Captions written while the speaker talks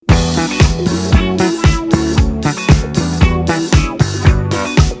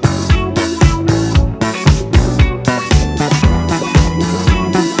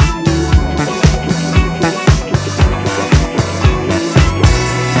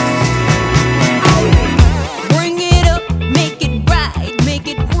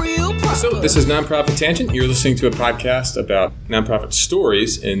This is Nonprofit Tangent. You're listening to a podcast about nonprofit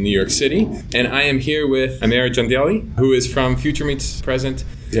stories in New York City. And I am here with Amir Jandeli, who is from Future Meets Present.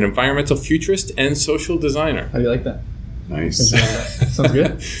 He's an environmental futurist and social designer. How do you like that? Nice. Sounds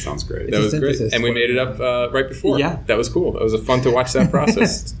good? Sounds great. That was great. And we made it up right before. Yeah. That was cool. It was fun to watch that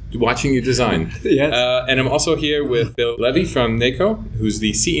process, watching you design. Yes. And I'm also here with Bill Levy from NACO, who's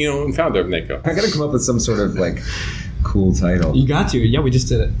the CEO and founder of NACO. I got to come up with some sort of cool title. You got to. Yeah, we just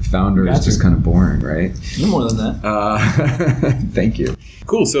did it. Founder is just kind of boring, right? No more than that. Thank you.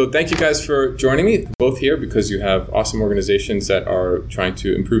 Cool. So thank you guys for joining me, both here because you have awesome organizations that are trying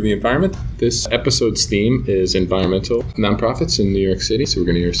to improve the environment. This episode's theme is environmental nonprofits in New York City. So we're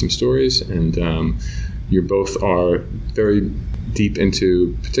going to hear some stories, and you both are very deep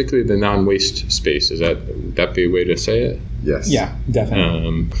into particularly the non-waste space. Is that be a way to say it? Yes. Yeah,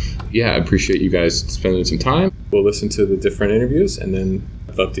 definitely. I appreciate you guys spending some time. We'll listen to the different interviews, and then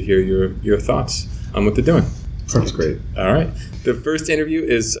I'd love to hear your thoughts on what they're doing. Sounds great. All right. The first interview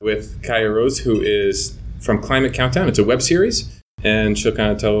is with Kaya Rose, who is from Climate Countdown. It's a web series, and she'll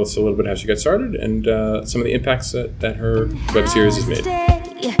kind of tell us a little bit how she got started and some of the impacts that her web series has made.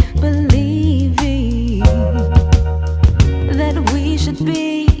 Believing that we should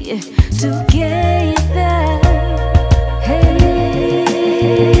be together.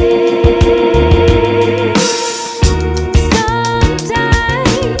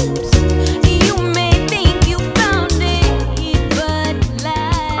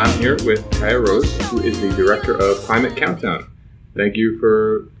 I'm here with Kaya Rose, who is the director of Climate Countdown. Thank you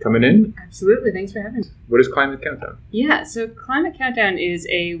for coming in. Absolutely. Thanks for having me. What is Climate Countdown? Yeah, so Climate Countdown is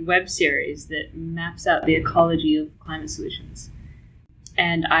a web series that maps out the ecology of climate solutions.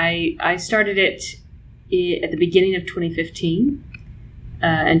 And I started it at the beginning of 2015.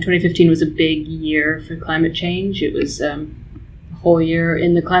 And 2015 was a big year for climate change. It was the whole year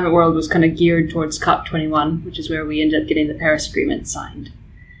in the climate world was kind of geared towards COP21, which is where we ended up getting the Paris Agreement signed.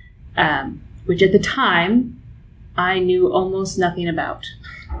 Which at the time, I knew almost nothing about.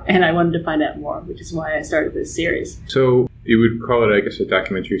 And I wanted to find out more, which is why I started this series. So you would call it, I guess, a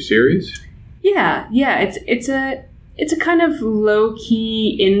documentary series? Yeah. It's a kind of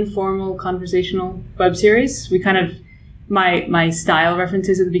low-key, informal, conversational web series. We kind of, my style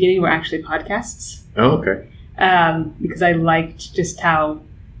references at the beginning were actually podcasts. Oh, okay. Because I liked just how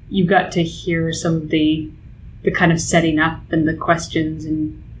you got to hear some of the kind of setting up and the questions,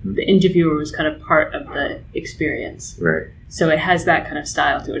 and the interviewer was kind of part of the experience. Right. So it has that kind of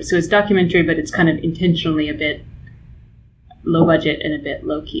style to it. So it's documentary, but it's kind of intentionally a bit low budget and a bit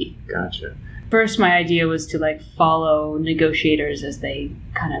low key. Gotcha. First, my idea was to follow negotiators as they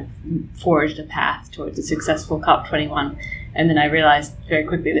kind of forged a path towards a successful COP21. And then I realized very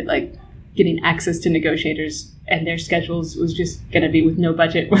quickly that getting access to negotiators and their schedules was just going to be, with no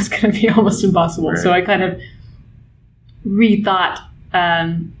budget, was going to be almost impossible. Right. So I kind of rethought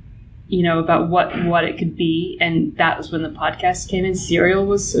about what it could be, and that was when the podcast came in. Serial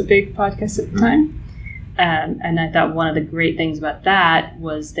was a big podcast at the time, and I thought one of the great things about that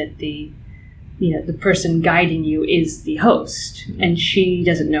was that the person guiding you is the host, and she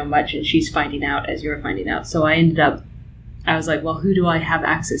doesn't know much, and she's finding out as you're finding out. So I was like, well, who do I have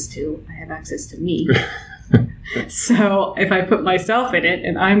access to? I have access to me. So if I put myself in it,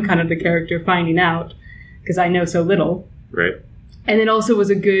 and I'm kind of the character finding out because I know so little. Right. And it also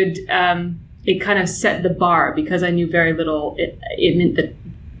was a good, it kind of set the bar because I knew very little. It meant that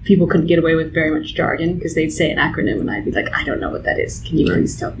people couldn't get away with very much jargon because they'd say an acronym and I'd be like, I don't know what that is. Can you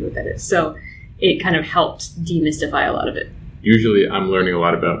please tell me what that is? So it kind of helped demystify a lot of it. Usually I'm learning a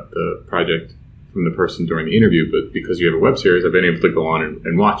lot about the project from the person during the interview, but because you have a web series, I've been able to go on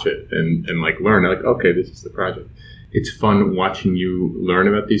and watch it and learn. Okay, this is the project. It's fun watching you learn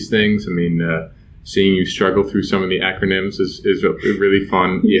about these things. I mean, seeing you struggle through some of the acronyms is really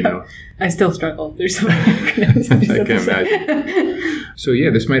fun, you know. I still struggle through some of the acronyms. I can imagine. So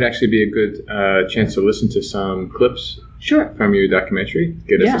yeah, this might actually be a good chance to listen to some clips from your documentary,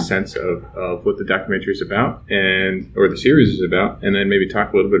 get us a sense of what the documentary is about or the series is about, and then maybe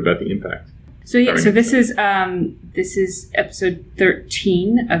talk a little bit about the impact. So this is episode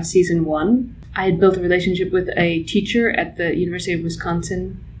 13 of season 1. I had built a relationship with a teacher at the University of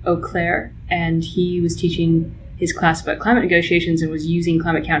Wisconsin, Eau Claire, and he was teaching his class about climate negotiations and was using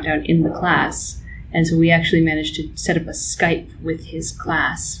Climate Countdown in the class. And so we actually managed to set up a Skype with his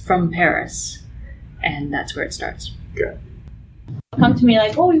class from Paris, and that's where it starts. Okay. Come to me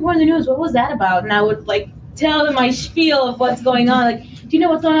oh, you were in the news, what was that about? And I would tell them my spiel of what's going on, do you know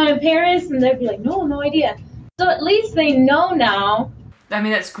what's going on in Paris? And they'd be like, no idea. So at least they know now. I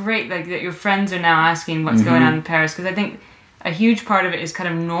mean, that's great, that your friends are now asking what's going on in Paris, because I think a huge part of it is kind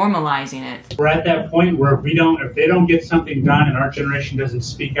of normalizing it. We're at that point where if they don't get something done and our generation doesn't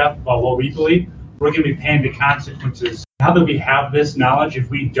speak up about what we believe, we're going to be paying the consequences. Now that we have this knowledge, if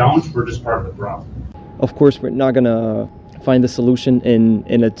we don't, we're just part of the problem. Of course, we're not going to find the solution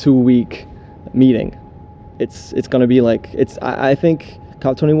in a 2-week meeting. It's going to be like, I think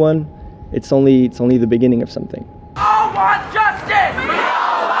COP21, it's only the beginning of something. All want justice! We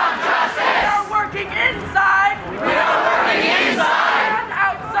all want justice! We are working inside! We are working inside! And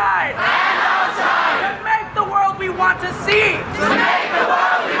outside! And outside! To make the world we want to see! To make the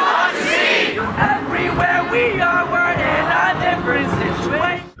world we want to see! Everywhere we are, we're in a different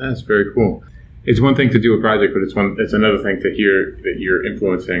situation. That's very cool. It's one thing to do a project, but it's another thing to hear that you're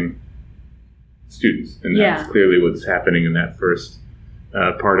influencing students, and that's clearly what's happening in that first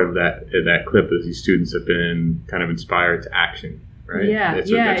part of that clip. Is these students have been kind of inspired to action, right? Yeah,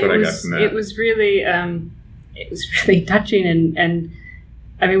 that's what I got from that. It was really touching, and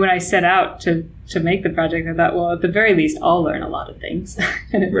I mean, when I set out to make the project, I thought, well, at the very least, I'll learn a lot of things,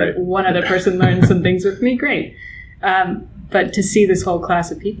 and if like one other person learns some things with me, great. But to see this whole class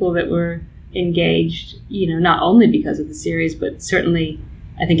of people that were engaged, not only because of the series, but certainly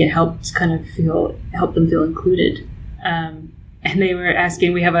I think it helped them feel included. And they were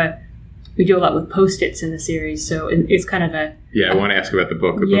asking, we do a lot with Post-its in the series, so it's kind of a... Yeah, I want to ask about the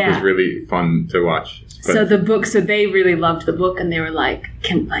book. The book was really fun to watch. So they really loved the book, and they were like,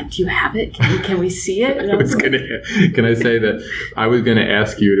 do you have it? Can we see it? And can I say that I was going to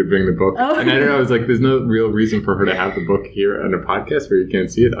ask you to bring the book, and I was like, there's no real reason for her to have the book here on a podcast where you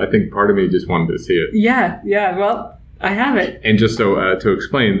can't see it. I think part of me just wanted to see it. Yeah, well, I have it. And just so to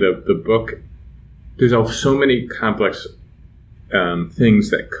explain, the book, there's so many complex things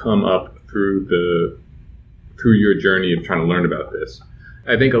that come up through your journey of trying to learn about this.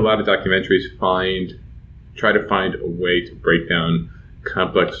 I think a lot of documentaries try to find a way to break down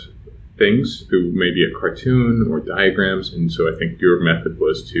complex things through maybe a cartoon or diagrams, and so I think your method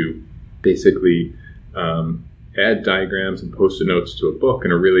was to basically add diagrams and post-it notes to a book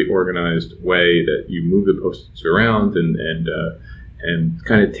in a really organized way that you move the post-its around and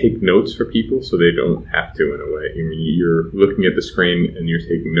kind of take notes for people so they don't have to, in a way. I mean, you're looking at the screen and you're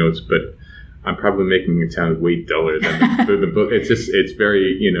taking notes, but I'm probably making it sound way duller than the book. It's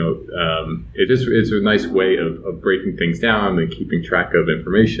very, it's a nice way of breaking things down and keeping track of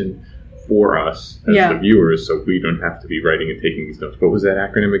information for us as the viewers, so we don't have to be writing and taking these notes. What was that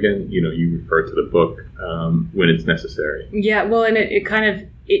acronym again? You refer to the book when it's necessary. Yeah, well, and it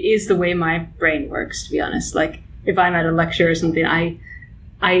is the way my brain works, to be honest. Like, if I'm at a lecture or something, I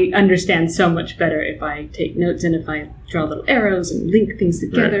understand so much better if I take notes and if I draw little arrows and link things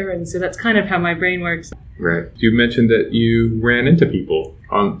together. Right. And so that's kind of how my brain works. Right. You mentioned that you ran into people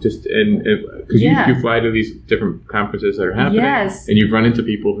because you fly to these different conferences that are happening. Yes. And you've run into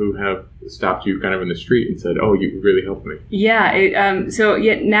people who have stopped you kind of in the street and said, "Oh, you really helped me." Yeah.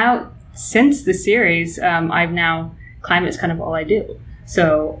 Now, since the series, climate's kind of all I do.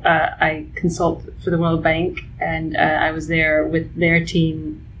 So I consult for the World Bank, and I was there with their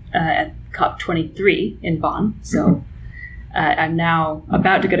team at COP23 in Bonn. So I'm now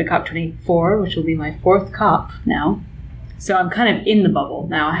about to go to COP24, which will be my 4th COP now. So I'm kind of in the bubble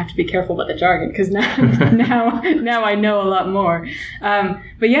now. I have to be careful about the jargon because now I know a lot more.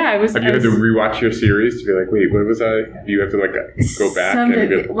 But yeah, I was. Have you had to rewatch your series to be like, wait, what was I? Do you have to go back?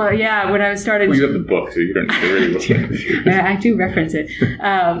 When I started. Well, you have the book, so you don't really look at it. I do reference it.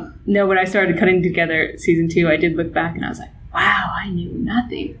 When I started cutting together season 2, I did look back and I was like, wow, I knew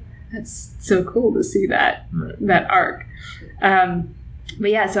nothing. That's so cool to see that arc. But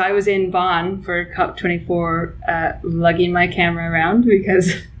yeah, so I was in Bonn for COP24, lugging my camera around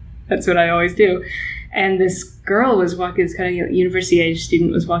because that's what I always do. And this girl was walking, this kind of university-age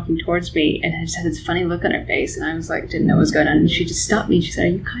student was walking towards me and just had this funny look on her face. And I was like, didn't know what was going on. And she just stopped me. She said, "Are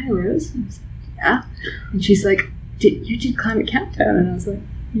you Kaya Rose?" And I was like, "Yeah." And she's like, you did Climate Countdown?" And I was like,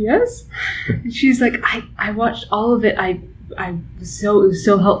 "Yes." And she's like, I watched all of it. it was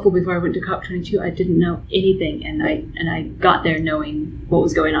so helpful before I went to COP22. I didn't know anything, and I got there knowing what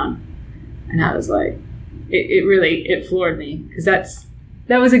was going on, and I was like, it really floored me because that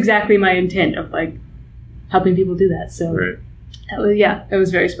was exactly my intent of like helping people do that. So it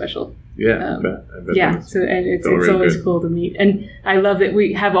was very special. Yeah, So and it's always cool to meet, and I love that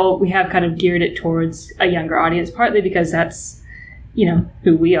we have kind of geared it towards a younger audience, partly because that's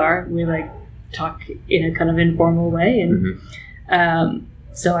who we are. We like talk in a kind of informal way, and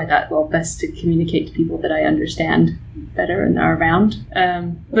so I thought, well, best to communicate to people that I understand better and are around.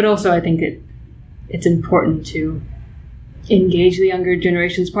 But also, I think it's important to engage the younger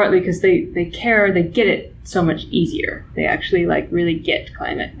generations, partly because they care, they get it so much easier. They actually really get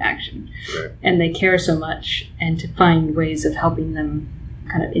climate action, right. And they care so much, and to find ways of helping them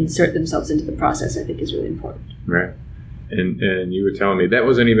kind of insert themselves into the process, I think, is really important. Right. And you were telling me that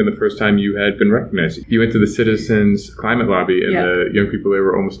wasn't even the first time you had been recognized. You went to the Citizens Climate Lobby, and the young people there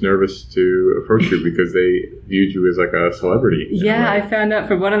were almost nervous to approach you because they viewed you as like a celebrity. Yeah, I found out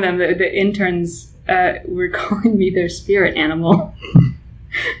from one of them that the interns were calling me their spirit animal,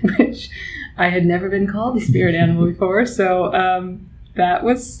 which I had never been called a spirit animal before. So that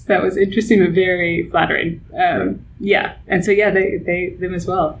was interesting but very flattering. Yeah, and so they them as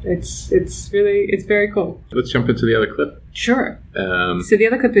well. It's very cool. Let's jump into the other clip. Sure. So the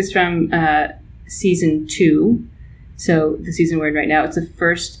other clip is from season 2. So the season we're in right now, it's the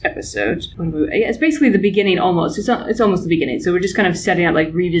first episode. It's basically the beginning almost. It's almost the beginning. So we're just kind of setting out,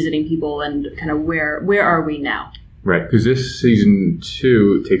 like revisiting people and kind of where are we now. Right, because this season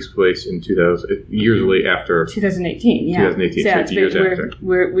 2 takes place in 2000, years late after 2018. Yeah, 2018. So it's years after.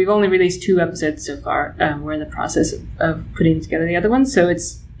 We've only released 2 episodes so far. We're in the process of putting together the other ones. So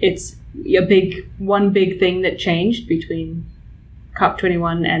it's one big thing that changed between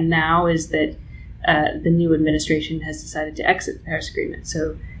COP21 and now is that the new administration has decided to exit the Paris Agreement.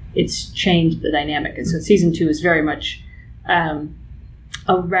 So it's changed the dynamic, and so season 2 is very much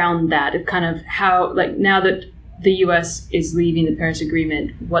around that of kind of how, like, now that the U.S. is leaving the Paris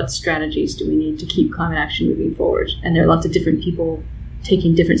Agreement, what strategies do we need to keep climate action moving forward? And there are lots of different people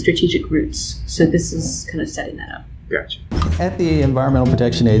taking different strategic routes. So this is kind of setting that up. Gotcha. At the Environmental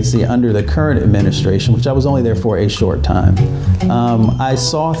Protection Agency under the current administration, which I was only there for a short time, I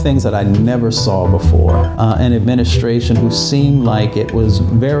saw things that I never saw before. An administration who seemed like it was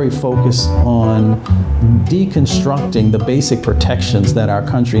very focused on deconstructing the basic protections that our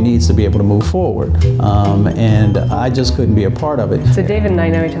country needs to be able to move forward. And I just couldn't be a part of it. So David and I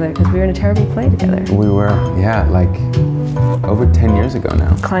know each other because we were in a terrible play together. We were, over 10 years ago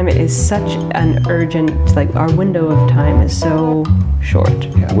now. Climate is such an urgent, our window of time is so short.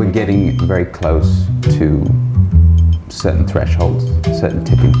 Yeah, we're getting very close to certain thresholds, certain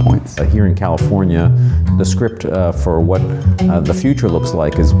tipping points. Here in California, the script for what the future looks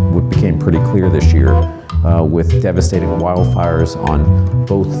like is what became pretty clear this year with devastating wildfires on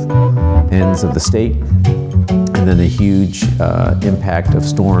both ends of the state, and then a huge impact of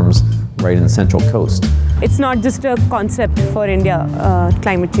storms right in the Central Coast. It's not just a concept for India,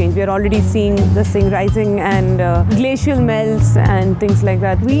 climate change. We are already seeing this thing rising and glacial melts and things like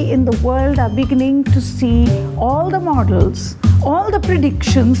that. We in the world are beginning to see all the models, all the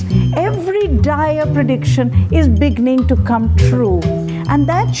predictions, every dire prediction is beginning to come true. And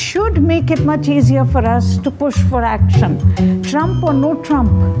that should make it much easier for us to push for action. Trump or no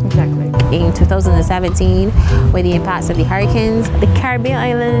Trump. Exactly. In 2017, with the impacts of the hurricanes, the Caribbean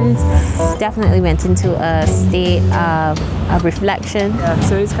islands definitely went into a state of reflection. Yeah,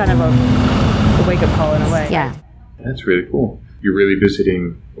 so it's kind of a wake-up call in a way. Yeah. That's really cool. You're really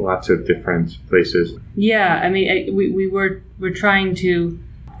visiting lots of different places. Yeah, I mean, we're trying to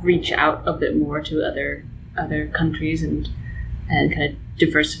reach out a bit more to other countries and kind of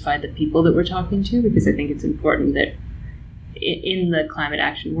diversify the people that we're talking to, because I think it's important that in the climate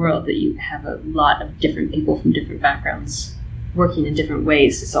action world that you have a lot of different people from different backgrounds working in different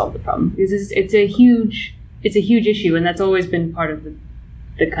ways to solve the problem. Because it's a huge issue, and that's always been part of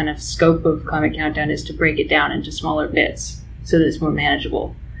the kind of scope of Climate Countdown, is to break it down into smaller bits so that it's more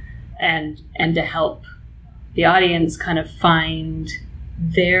manageable, and to help the audience kind of find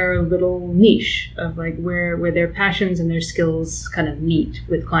their little niche of where their passions and their skills kind of meet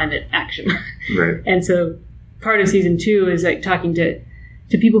with climate action. Right. And so part of season 2 is talking to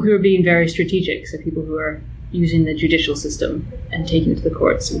people who are being very strategic, so people who are using the judicial system and taking it to the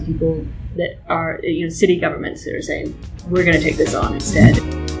courts, and people that are city governments that are saying, we're going to take this on instead.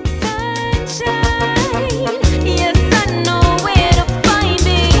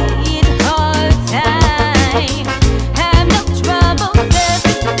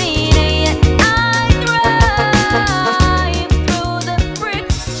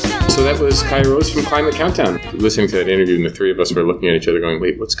 So that was Kaya Rose from Climate Countdown. Listening to that interview, and the three of us were looking at each other going,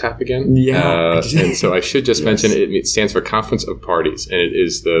 wait, what's COP again? Yeah. And so I should just mention it stands for Conference of Parties, and it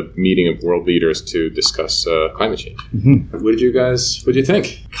is the meeting of world leaders to discuss climate change. Mm-hmm. What did you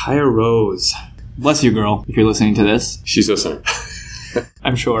think? Kaya Rose. Bless you, girl, if you're listening to this. She's listening.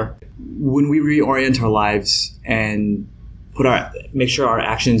 I'm sure. When we reorient our lives and make sure our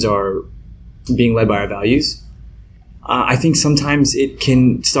actions are being led by our values, I think sometimes it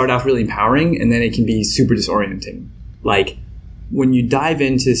can start off really empowering, and then it can be super disorienting. Like, when you dive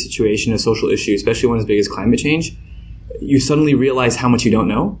into a situation, a social issue, especially one as big as climate change, you suddenly realize how much you don't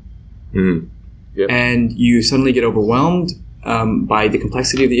know. Mm-hmm. Yep. And you suddenly get overwhelmed by the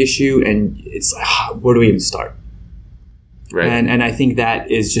complexity of the issue, and it's like, where do we even start? Right. And I think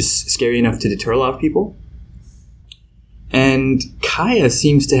that is just scary enough to deter a lot of people. And Kaya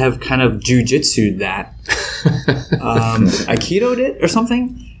seems to have kind of jujitsu'd that. Aikido'd it or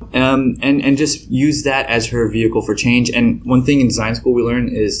something. And just use that as her vehicle for change. And one thing in design school we learn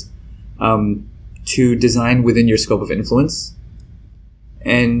is to design within your scope of influence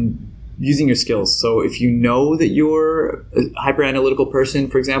and using your skills. So if you know that you're a hyper-analytical person,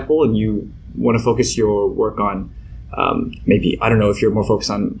 for example, and you want to focus your work on maybe, I don't know, if you're more focused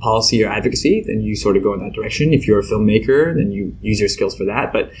on policy or advocacy, then you sort of go in that direction. If you're a filmmaker, then you use your skills for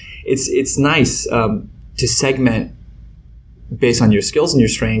that. But it's nice to segment based on your skills and your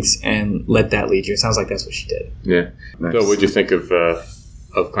strengths and let that lead you. It sounds like that's what she did. Yeah. Nice. Bill, what'd you think of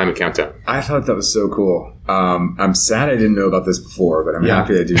Climate Countdown? I thought that was so cool. I'm sad I didn't know about this before, but I'm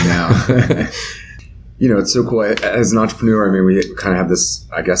happy I do now. It's so cool. As an entrepreneur, I mean, we kind of have this,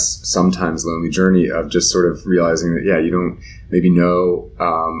 I guess, sometimes lonely journey of just sort of realizing that, you don't maybe know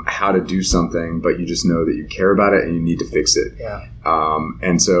how to do something, but you just know that you care about it and you need to fix it. Yeah.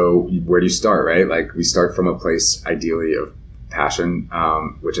 And so where do you start, right? Like, we start from a place, ideally, of passion,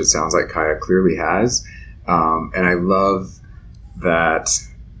 which it sounds like Kaya clearly has. And I love that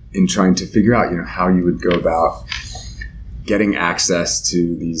in trying to figure out, how you would go about getting access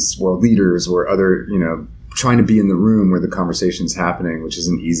to these world leaders or other, trying to be in the room where the conversation's happening, which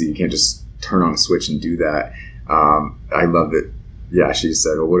isn't easy. You can't just turn on a switch and do that. I love that. Yeah, she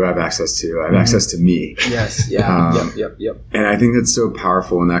said, well, what do I have access to? I have access to me. Yes. Yeah. Yep. And I think that's so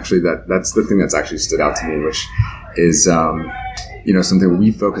powerful. And actually that's the thing that's actually stood out to me, which is, something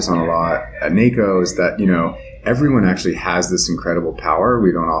we focus on a lot at NACO is that, everyone actually has this incredible power.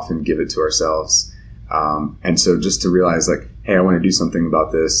 We don't often give it to ourselves. And so just to realize, like, hey, I want to do something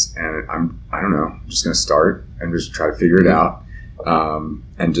about this, and I don't know, I'm just going to start and just try to figure it out,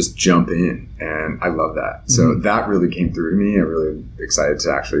 and just jump in. And I love that. So that really came through to me. I'm really excited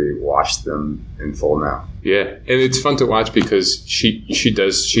to actually watch them in full now. Yeah, and it's fun to watch because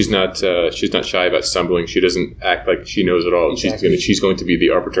she's not shy about stumbling. She doesn't act like she knows it all. Exactly. She's going to be the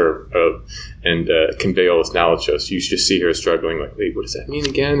arbiter of and convey all this knowledge to us. You just see her struggling, like, wait, what does that mean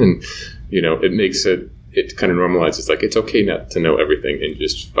again? And it makes it kind of normalizes, like, it's okay not to know everything and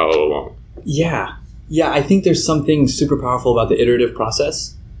just follow along. Yeah, I think there's something super powerful about the iterative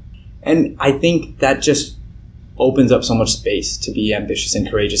process, and I think that just opens up so much space to be ambitious and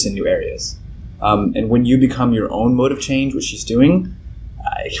courageous in new areas. And when you become your own mode of change, which she's doing,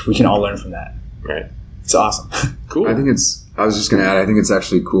 we can all learn from that. Right. It's awesome. Cool. I was just going to add, I think it's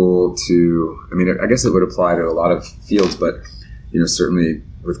actually cool I guess it would apply to a lot of fields, but, certainly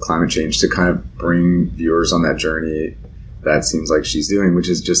with climate change, to kind of bring viewers on that journey that seems like she's doing, which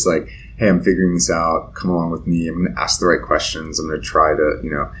is just like, hey, I'm figuring this out. Come along with me. I'm going to ask the right questions. I'm going to try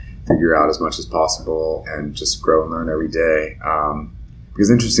to, figure out as much as possible and just grow and learn every day. Because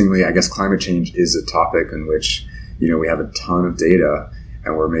interestingly, I guess climate change is a topic in which, we have a ton of data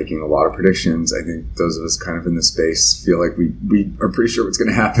and we're making a lot of predictions. I think those of us kind of in this space feel like we are pretty sure what's going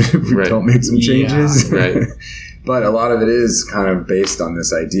to happen if we don't make some changes. Yeah, right. But a lot of it is kind of based on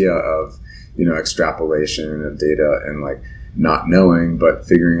this idea of, extrapolation of data and like not knowing, but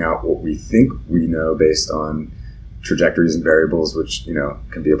figuring out what we think we know based on trajectories and variables, which,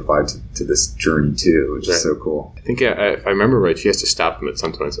 can be applied to this journey too, which is so cool. I think, if I remember right, she has to stop them at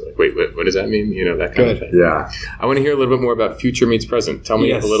some point. So like, wait, what does that mean? That kind of thing. Yeah. I want to hear a little bit more about Future Meets Present. Tell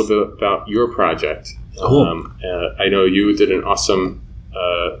me a little bit about your project. Cool. I know you did an awesome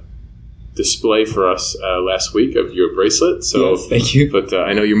display for us last week of your bracelet. So yes, thank you. But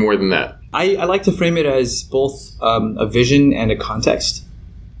I know you're more than that. I like to frame it as both a vision and a context.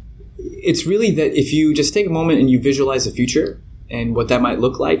 It's really that if you just take a moment and you visualize the future and what that might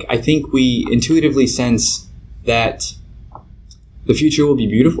look like, I think we intuitively sense that the future will be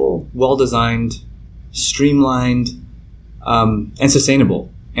beautiful, well-designed, streamlined, and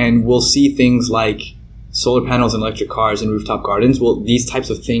sustainable. And we'll see things like solar panels and electric cars and rooftop gardens. These types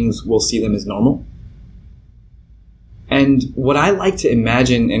of things, we'll see them as normal. And what I like to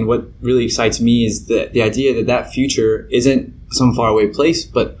imagine and what really excites me is the idea that future isn't some faraway place,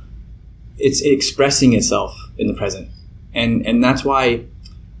 but it's expressing itself in the present. And that's why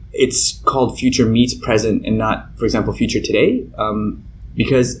it's called Future Meets Present and not, for example, Future Today,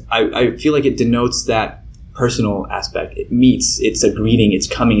 because I feel like it denotes that personal aspect. It meets, it's a greeting, it's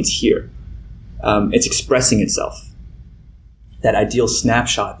coming, it's here. It's expressing itself. That ideal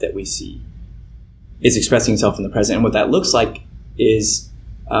snapshot that we see is expressing itself in the present. And what that looks like is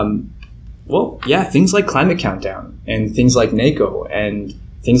Well, yeah, things like Climate Countdown and things like NACO and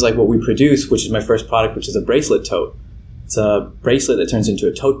things like what we produce, which is my first product, which is a bracelet tote. It's a bracelet that turns into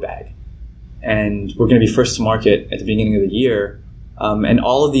a tote bag. And we're going to be first to market at the beginning of the year. And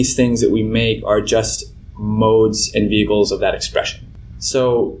all of these things that we make are just modes and vehicles of that expression.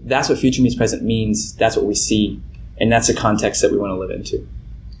 So that's what Future Meets Present means. That's what we see. And that's the context that we want to live into.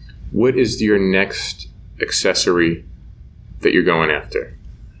 What is your next accessory that you're going after?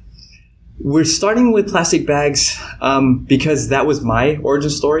 We're starting with plastic bags because that was my origin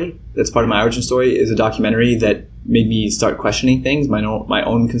story. That's part of my origin story, is a documentary that made me start questioning things, my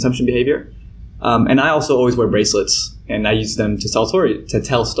own consumption behavior. And I also always wear bracelets, and I use them to tell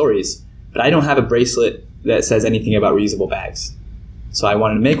stories. But I don't have a bracelet that says anything about reusable bags. So I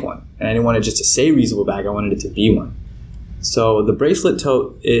wanted to make one. And I didn't want it just to say reusable bag, I wanted it to be one. So the bracelet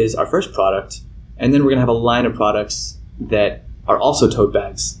tote is our first product. And then we're going to have a line of products that are also tote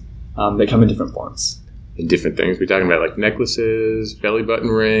bags. They come in different forms. In different things. We're talking about like necklaces, belly button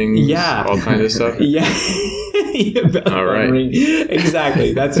rings, all kinds of stuff. Yeah. Belly all right. Ring.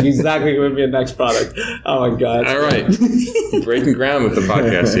 Exactly. That's exactly what would be a next product. Oh my God. All right. Breaking ground with the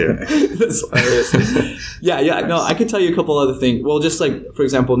podcast here. That's hilarious. Yeah. No, I could tell you a couple other things. Well, just like, for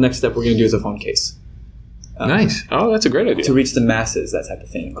example, next step we're going to do is a phone case. Nice. Oh, that's a great idea. To reach the masses, that type of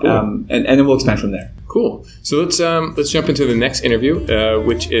thing. Cool. And then we'll expand from there. Cool. So let's jump into the next interview,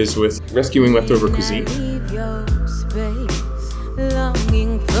 which is with Rescuing Leftover Cuisine.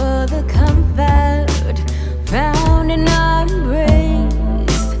 Longing for the comfort found in our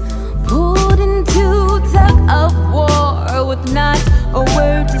embrace, pulled into tug of war with not a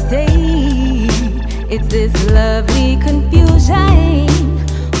word to say. It's this lovely confusion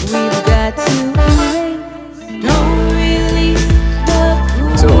we've got to erase. Don't release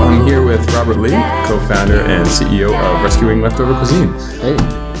the So I'm here with Robert Lee, co-founder and CEO of Rescuing Leftover Cuisine. Hey.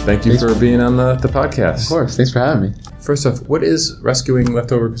 Thank you for being on the podcast. Of course. Thanks for having me. First off, what is Rescuing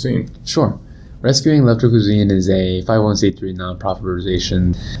Leftover Cuisine? Sure. Rescuing Leftover Cuisine is a 501c3 nonprofit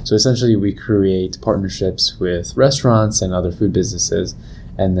organization. So essentially we create partnerships with restaurants and other food businesses.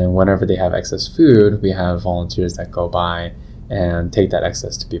 And then whenever they have excess food, we have volunteers that go by and take that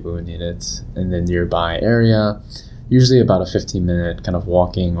excess to people who need it in the nearby area. Usually about a 15-minute kind of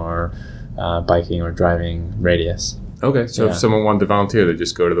walking or biking or driving radius. Okay, so if someone wanted to volunteer, they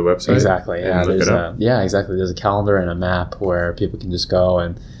just go to the website? Exactly. And look it up? Exactly. There's a calendar and a map where people can just go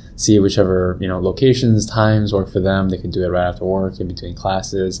and see whichever locations, times work for them. They can do it right after work, in between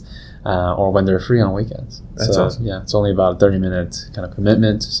classes, or when they're free on weekends. That's awesome. Yeah, it's only about a 30-minute kind of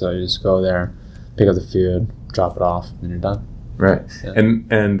commitment. So you just go there, pick up the food, drop it off, and you're done. Right. Yeah.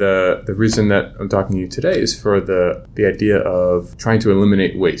 And the reason that I'm talking to you today is for the idea of trying to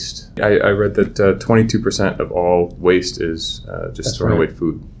eliminate waste. I read that 22% of all waste is just throwing away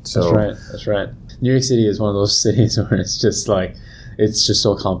food. So That's right. New York City is one of those cities where it's just like, it's just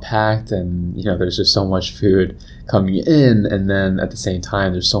so compact, and there's just so much food coming in, and then at the same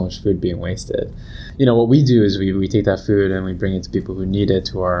time there's so much food being wasted. What we do is we take that food and we bring it to people who need it,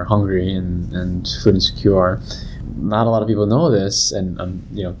 who are hungry and food insecure. Not a lot of people know this, and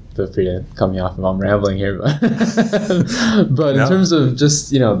feel free to cut me off if I'm rambling here. But in terms of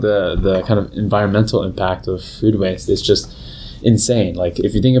just the kind of environmental impact of food waste, it's just insane. Like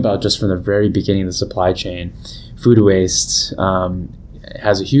if you think about just from the very beginning of the supply chain, food waste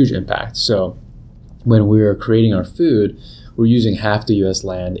has a huge impact. So when we're creating our food, we're using half the U.S.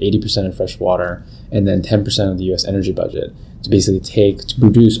 land, 80% in fresh water, and then 10% of the U.S. energy budget to basically to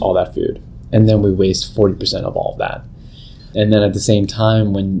produce all that food. And then we waste 40% of all of that. And then at the same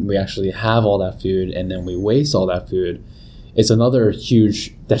time, when we actually have all that food and then we waste all that food, it's another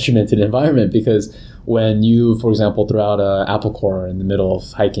huge detriment to the environment, because when you, for example, throw out an apple core in the middle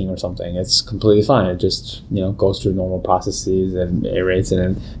of hiking or something, it's completely fine. It just goes through normal processes and aerates and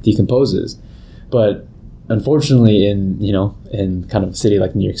then decomposes. But unfortunately, in kind of a city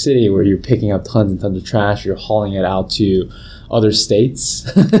like New York City, where you're picking up tons and tons of trash, you're hauling it out to other states,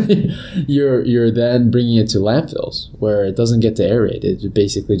 you're then bringing it to landfills where it doesn't get to aerate. It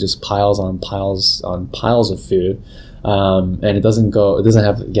basically just piles on piles on piles of food, and it doesn't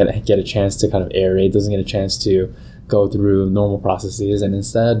get a chance to kind of aerate. It doesn't get a chance to go through normal processes, and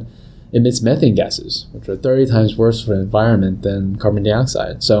instead emits methane gases, which are 30 times worse for the environment than carbon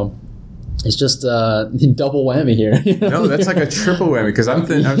dioxide. So it's just a double whammy here. No, that's like a triple whammy, because I'm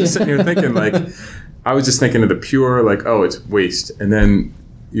just sitting here thinking, like, I was just thinking of the pure, like, oh, it's waste, and then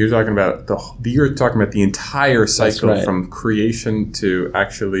you're talking about the entire cycle, from creation to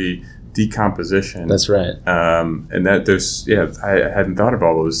actually decomposition. That's right. And that I hadn't thought of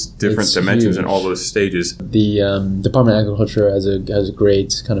all those different dimensions and all those stages. The Department of Agriculture has a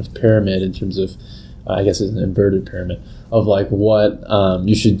great kind of pyramid in terms of, I guess it's an inverted pyramid of like what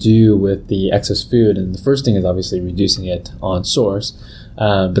you should do with the excess food. And the first thing is obviously reducing it on source.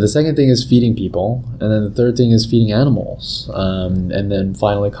 But the second thing is feeding people. And then the third thing is feeding animals. And then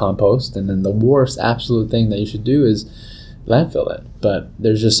finally compost. And then the worst absolute thing that you should do is landfill it. But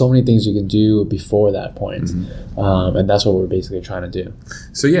there's just so many things you can do before that point. And that's what we're basically trying to do.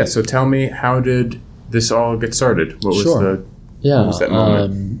 So tell me, how did this all get started? What was Yeah. What was that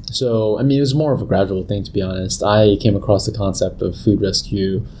moment? So, I mean, it was more of a gradual thing, to be honest. I came across the concept of food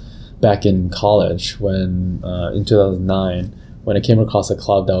rescue back in college when, in 2009, when I came across a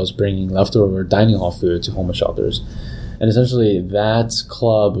club that was bringing leftover dining hall food to homeless shelters. And essentially, that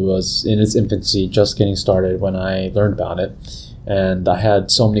club was in its infancy, just getting started when I learned about it. And I had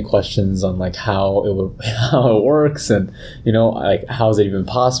so many questions on like how it works, and like how is it even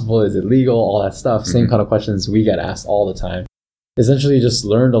possible? Is it legal? All that stuff. Same kind of questions we get asked all the time. Essentially, just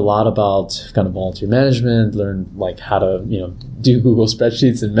learned a lot about kind of volunteer management. Learned like how to do Google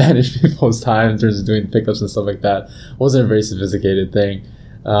spreadsheets and manage people's time in terms of doing pickups and stuff like that. Wasn't a very sophisticated thing.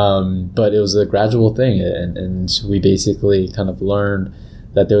 But it was a gradual thing, and we basically kind of learned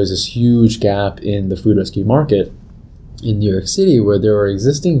that there was this huge gap in the food rescue market in New York City, where there were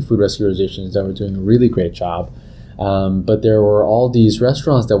existing food rescue organizations that were doing a really great job, but there were all these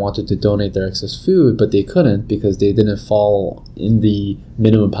restaurants that wanted to donate their excess food, but they couldn't because they didn't fall in the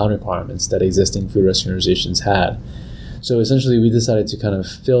minimum pound requirements that existing food rescue organizations had. So essentially, we decided to kind of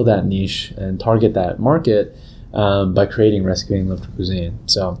fill that niche and target that market by creating Rescuing Leftover Cuisine.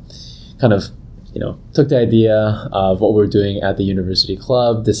 So kind of, took the idea of what we're doing at the University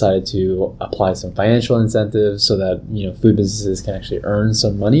Club, decided to apply some financial incentives so that, food businesses can actually earn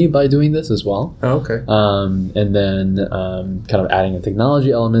some money by doing this as well. Oh, okay. And then kind of adding a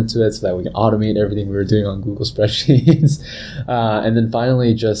technology element to it so that we can automate everything we were doing on Google spreadsheets. And then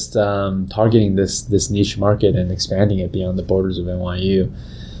finally just targeting this niche market and expanding it beyond the borders of NYU.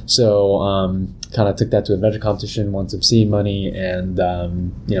 So kind of took that to a venture competition, won some seed money, and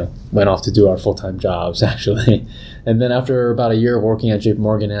went off to do our full-time jobs actually. And then after about a year of working at JP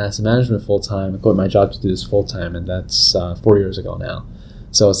Morgan Asset Management full-time, I quit my job to do this full-time, and that's 4 years ago now.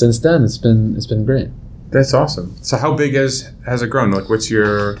 So since then, it's been great. That's awesome. So how big has it grown? Like, what's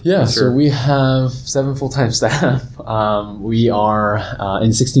your... So we have 7 full-time staff. We are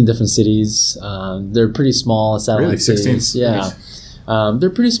in 16 different cities. They're pretty small satellite really? 16 cities. Yeah. They're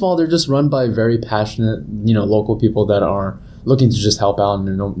pretty small. They're just run by very passionate, local people that are looking to just help out in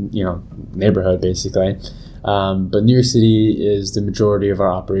their, neighborhood, basically. But New York City is the majority of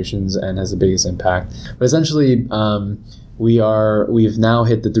our operations and has the biggest impact. But essentially, we've now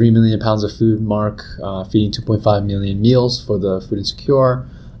hit the 3 million pounds of food mark, feeding 2.5 million meals for the food insecure,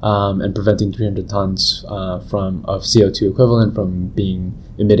 and preventing 300 tons of CO2 equivalent from being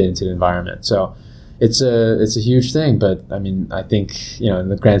emitted into the environment. So it's a huge thing, but I mean, I think in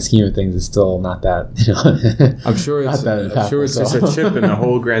the grand scheme of things, it's still not that. I'm sure it's just a chip in the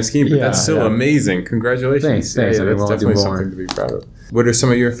whole grand scheme, but that's still amazing. Congratulations! Thanks. Yeah, that's definitely something to be proud of. What are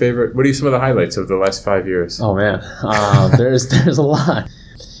some of your favorite? What are some of the highlights of the last 5 years? Oh man, there's a lot.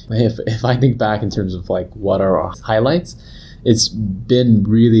 If I think back in terms of like what are our highlights, it's been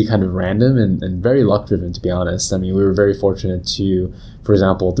really kind of random and very luck driven, to be honest. I mean, we were very fortunate to, for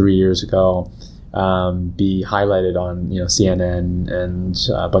example, 3 years ago, be highlighted on CNN and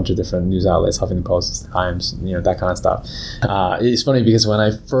a bunch of different news outlets, Huffington Post, Times, that kind of stuff. It's funny because when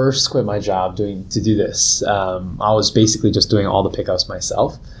I first quit my job to do this, I was basically just doing all the pickups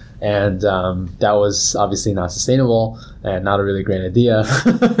myself. And that was obviously not sustainable and not a really great idea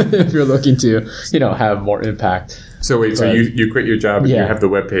if you're looking to, have more impact. So wait, so you quit your job and you have the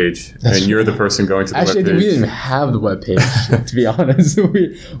webpage, and you're the person going to the webpage. Actually, we didn't even have the webpage, to be honest.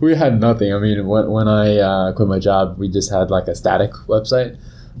 We had nothing. I mean, when I quit my job, we just had like a static website.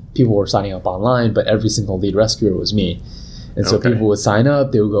 People were signing up online, but every single lead rescuer was me. And so people would sign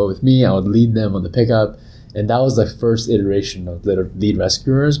up, they would go with me, I would lead them on the pickup. And that was the first iteration of lead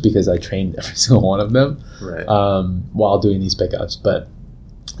rescuers because I trained every single one of them while doing these pickups. But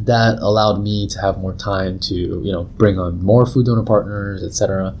that allowed me to have more time to, bring on more food donor partners,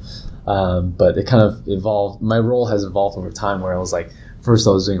 etc. But it kind of evolved. My role has evolved over time where I was like, first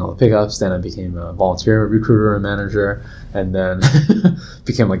I was doing all the pickups, then I became a volunteer recruiter and manager, and then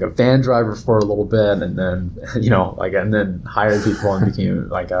became like a van driver for a little bit, and then and then hired people and became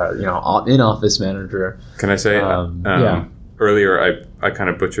like a in-office manager. Can I say earlier I kind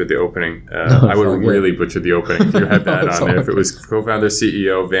of butchered the opening. I would have really butchered the opening if you had that on there. If it was co-founder,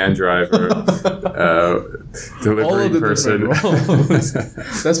 CEO, van driver, delivery person.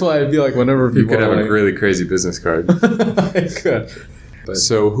 That's why I feel like whenever people you could have a really crazy business card. I could. But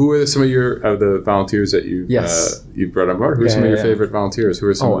so, who are some of the volunteers that you've brought on board? Who are some of your favorite volunteers? Who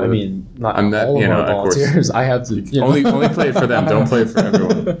are some? I mean, not all of our volunteers. I have to only play it for them. Don't play it for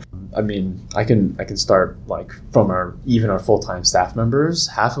everyone. I mean, I can start like from our full-time staff members.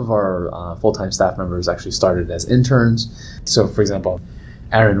 Half of our full-time staff members actually started as interns. So, for example,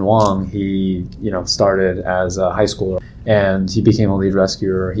 Aaron Wong, he started as a high schooler and he became a lead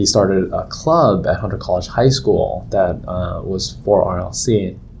rescuer. He started a club at Hunter College High School that was for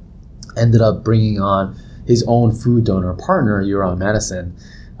RLC. Ended up bringing on his own food donor partner, Huron Madison,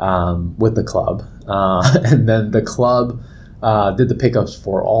 with the club, and then the club did the pickups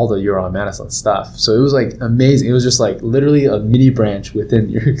for all the Huron Madison stuff. So it was like amazing. It was just like literally a mini branch within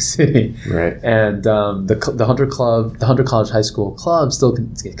New York City. Right. And the Hunter College High School club still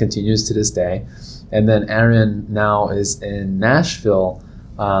continues to this day. And then Aaron now is in Nashville,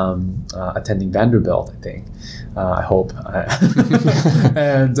 attending Vanderbilt, I think. I hope.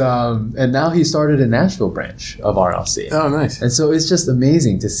 And now he started a Nashville branch of RLC. Oh, nice. And so it's just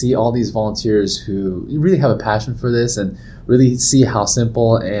amazing to see all these volunteers who really have a passion for this and really see how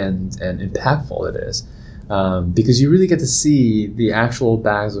simple and impactful it is. Because you really get to see the actual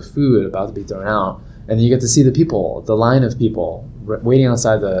bags of food about to be thrown out. And you get to see the line of people waiting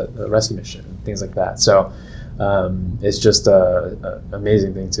outside the rescue mission, things like that. So it's just an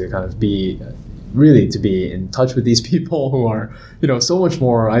amazing thing to kind of be in touch with these people who are, so much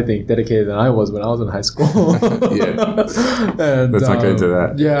more, I think, dedicated than I was when I was in high school. Yeah. And, let's not get into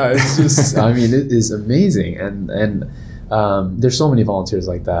that. Yeah, it's just, I mean, it is amazing. And there's so many volunteers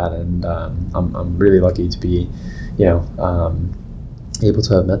like that. And I'm really lucky to be, able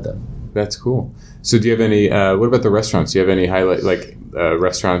to have met them. That's cool. So do you have any, what about the restaurants? Do you have any highlight,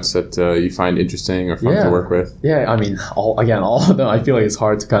 restaurants that you find interesting or fun to work with? Yeah, I mean, all of them. I feel like it's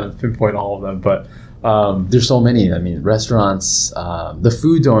hard to kind of pinpoint all of them, but there's so many. I mean, restaurants, the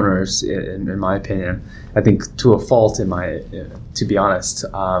food donors, in my opinion, I think to a fault, to be honest,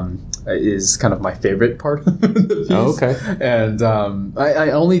 is kind of my favorite part of the piece. Oh, okay. And I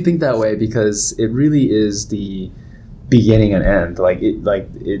only think that way because it really is the beginning and end.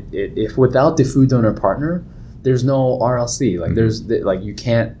 If without the food donor partner, there's no RLC. There's you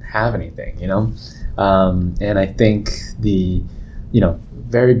can't have anything, and I think the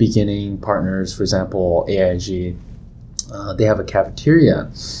very beginning partners, for example, AIG, they have a cafeteria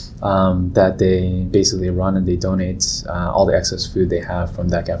that they basically run, and they donate all the excess food they have from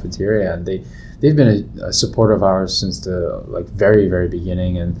that cafeteria, and they've been a supporter of ours since the very, very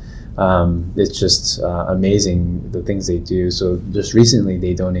beginning. And it's just amazing the things they do. So just recently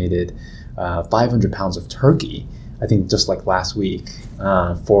they donated 500 pounds of turkey, I think just last week,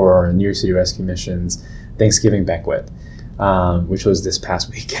 for New York City Rescue Mission's Thanksgiving banquet, which was this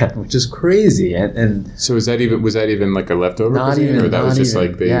past weekend, which is crazy. And so was that even a leftover cuisine, or that was just they're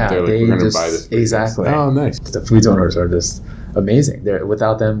we're going to buy this? Exactly. Oh, nice. The food donors are just amazing.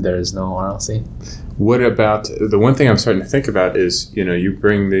 Without them, there's no RLC. What about the one thing I'm starting to think about is, you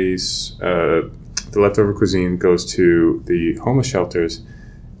bring these, the leftover cuisine goes to the homeless shelters,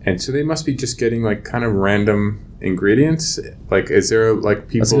 and so they must be just getting kind of random ingredients. Is there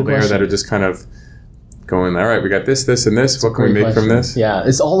people there that are just kind of going, all right, we got this, and this. What can we make from this? Yeah,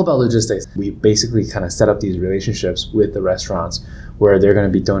 it's all about logistics. We basically kind of set up these relationships with the restaurants where they're going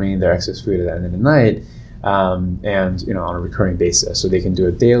to be donating their excess food at the end of the night. And on a recurring basis, so they can do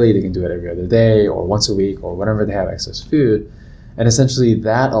it daily, they can do it every other day or once a week or whenever they have excess food, and essentially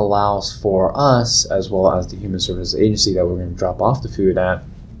that allows for us, as well as the Human Services Agency that we're going to drop off the food at,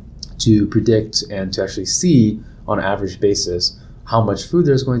 to predict and to actually see on an average basis how much food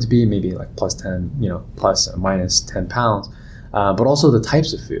there's going to be, maybe plus or minus 10 pounds, but also the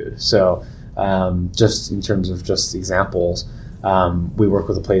types of food. So just in terms of just examples, we work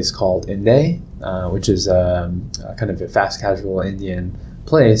with a place called Inde, which is kind of a fast casual Indian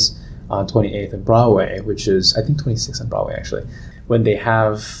place on 28th and Broadway, which is, I think, 26th and Broadway, actually. When they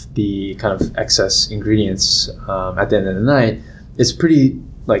have the kind of excess ingredients at the end of the night, it's pretty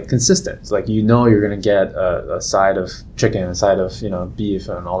consistent. You're going to get a side of chicken, a side of beef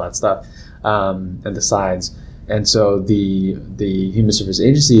and all that stuff, and the sides. And so the Human Service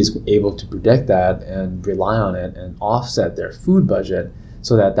Agency is able to predict that and rely on it and offset their food budget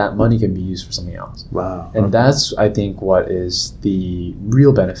so that money can be used for something else. Wow. And that's, I think, what is the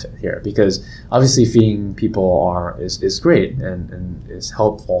real benefit here, because obviously feeding people is great and is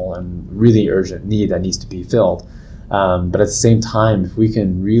helpful and really urgent need that needs to be filled. But at the same time, if we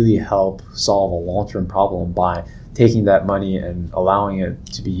can really help solve a long-term problem by taking that money and allowing it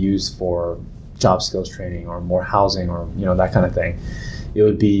to be used for job skills training or more housing or, you know, that kind of thing, it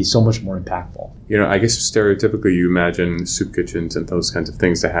would be so much more impactful. You know, I guess stereotypically you imagine soup kitchens and those kinds of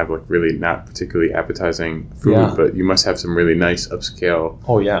things to have like really not particularly appetizing food, Yeah. but you must have some really nice upscale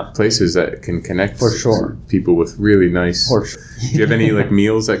places that can connect For sure. people with really nice. For sure. Do you have any like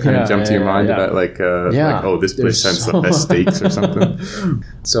meals that kind of jump to your mind about like oh, this place There's sends the best steaks or something?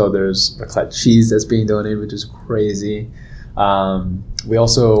 So there's raclette cheese that's being donated, which is crazy. We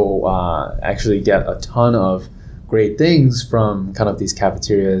also actually get a ton of great things from kind of these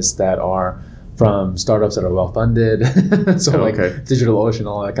cafeterias that are from startups that are well funded. So like DigitalOcean,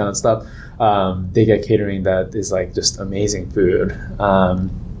 all that kind of stuff. They get catering that is like just amazing food.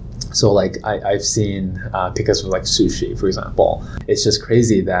 So like I've seen pickups with like sushi, for example. It's just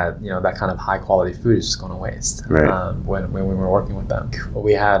crazy that, you know, that kind of high quality food is just going to waste when we were working with them.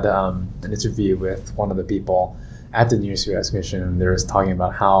 We had an interview with one of the people at the New York City Exhibition, and they were talking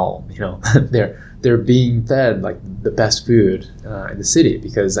about how, you know, they're being fed like the best food in the city,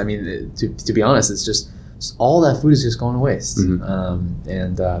 because I mean, to be honest, it's just all that food is just going to waste,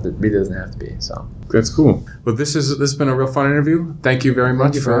 and it really doesn't have to be. So that's cool. Well, this has been a real fun interview. Thank you very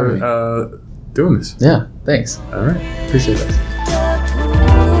much for doing this. Yeah, thanks. All right, appreciate it.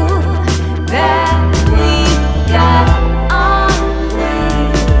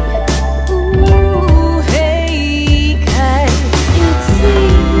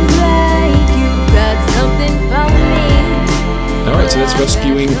 So that's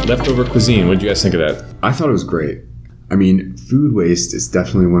Rescuing Leftover Cuisine. What did you guys think of that? I thought it was great. I mean, food waste is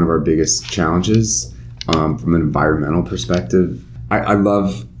definitely one of our biggest challenges from an environmental perspective. I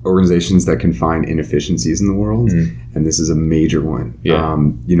love organizations that can find inefficiencies in the world, and this is a major one. Yeah.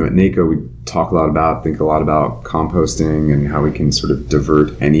 You know, at NACO, we think a lot about composting and how we can sort of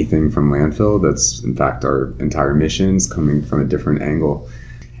divert anything from landfill. That's, in fact, our entire mission is coming from a different angle.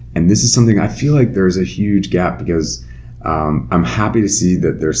 And this is something I feel like there's a huge gap, because I'm happy to see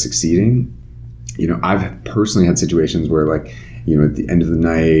that they're succeeding. You know, I've personally had situations where, like, you know, at the end of the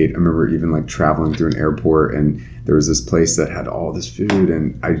night, I remember even like traveling through an airport, and there was this place that had all this food,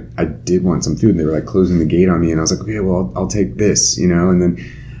 and I did want some food, and they were like closing the gate on me, and I was like, okay, well, I'll take this, you know, and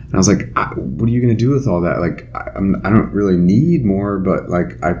I was like, what are you going to do with all that? Like, I don't really need more, but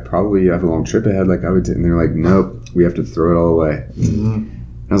like, I probably have a long trip ahead. Like, and they're like, nope, we have to throw it all away.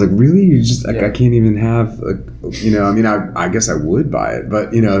 I was like, really? You just like, I can't even have, like, you know, I mean, I guess I would buy it,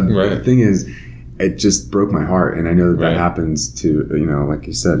 but, you know, the thing is, it just broke my heart. And I know that happens to, you know, like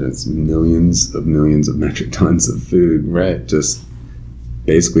you said, it's millions of metric tons of food, just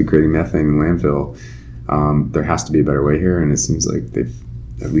basically creating methane in landfill. There has to be a better way here, and it seems like they've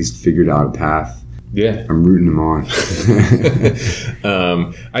at least figured out a path. Yeah. I'm rooting them on.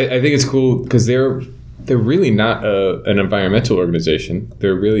 I think it's cool because they're really not an environmental organization.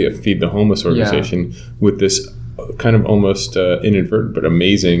 They're really a Feed the Homeless organization with this kind of almost inadvertent but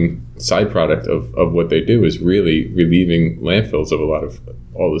amazing side product of what they do is really relieving landfills of a lot of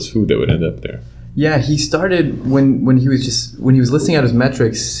all this food that would end up there. Yeah, he started when he was listing out his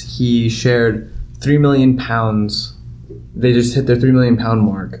metrics. He shared 3 million pounds. They just hit their 3 million pound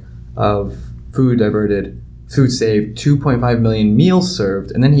mark of food diverted, food saved, 2.5 million meals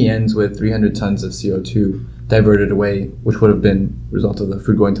served, and then he ends with 300 tons of CO2 diverted away, which would have been a result of the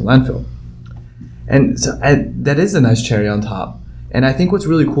food going to landfill. And so that is a nice cherry on top. And I think what's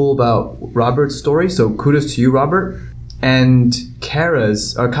really cool about Robert's story, so kudos to you, Robert, and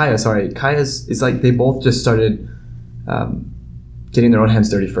Kaya's is like they both just started getting their own hands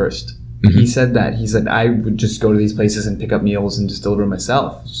dirty first. Mm-hmm. He said I would just go to these places and pick up meals and just deliver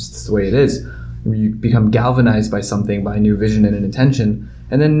myself. It's just the way it is. You become galvanized by something, by a new vision and an intention.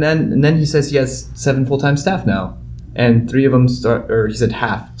 And then he says he has 7 full-time staff now. And 3 of them he said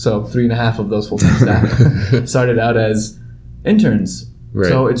half. So 3.5 of those full-time staff started out as interns. Right.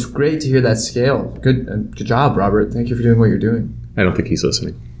 So it's great to hear that scale. Good job, Robert. Thank you for doing what you're doing. I don't think he's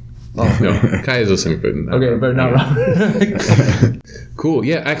listening. Oh. No, Kai is listening, but okay, but not Robert. Cool.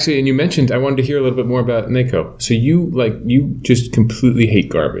 Yeah, actually, and you mentioned I wanted to hear a little bit more about NACO. So you just completely hate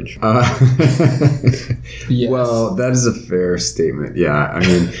garbage. Yes. Well, that is a fair statement. Yeah, I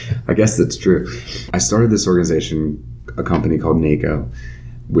mean, I guess that's true. I started this organization, a company called NACO,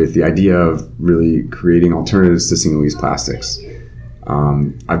 with the idea of really creating alternatives to single-use plastics.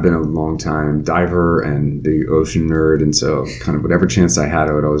 I've been a long time diver and big ocean nerd, and so kind of whatever chance I had,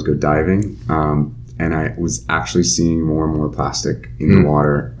 I would always go diving. And I was actually seeing more and more plastic in the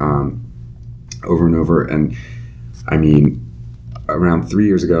water over and over. And I mean, around 3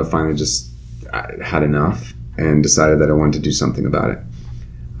 years ago, I finally just had enough. and decided that I wanted to do something about it.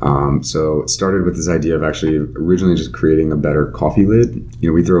 So it started with this idea of actually originally just creating a better coffee lid. You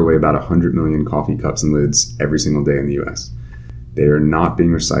know, we throw away about 100 million coffee cups and lids every single day in the US. They are not being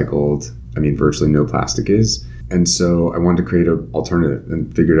recycled. I mean, virtually no plastic is. And so I wanted to create an alternative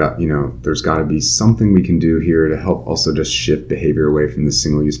and figured out, you know, there's got to be something we can do here to help also just shift behavior away from this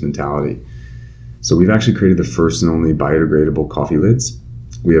single-use mentality. So we've actually created the first and only biodegradable coffee lids.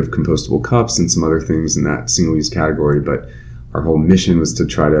 We have compostable cups and some other things in that single-use category, but our whole mission was to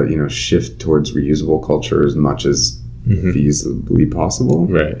try to, you know, shift towards reusable culture as much as feasibly possible.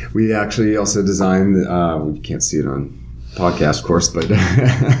 Right. We actually also designed, we can't see it on podcast, of course, but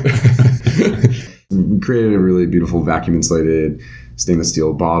we created a really beautiful vacuum insulated stainless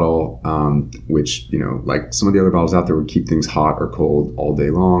steel bottle, which, you know, like some of the other bottles out there would keep things hot or cold all day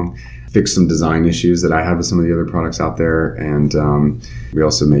long. Fixed some design issues that I had with some of the other products out there. And we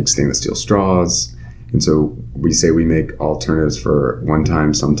also make stainless steel straws. And so we say we make alternatives for one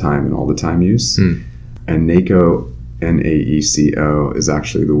time, sometime, and all the time use. And NAECO, NAECO, is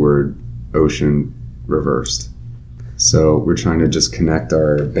actually the word ocean reversed. So we're trying to just connect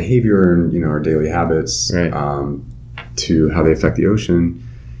our behavior and, you know, our daily habits to how they affect the ocean.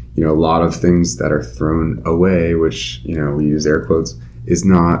 You know, a lot of things that are thrown away, which, you know, we use air quotes,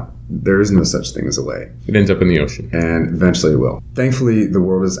 there is no such thing as away. It ends up in the ocean. And eventually it will. Thankfully, the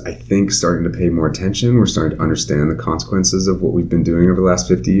world is, I think, starting to pay more attention. We're starting to understand the consequences of what we've been doing over the last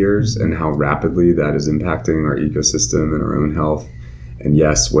 50 years and how rapidly that is impacting our ecosystem and our own health. And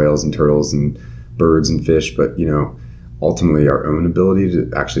yes, whales and turtles and birds and fish, but, you know, ultimately our own ability to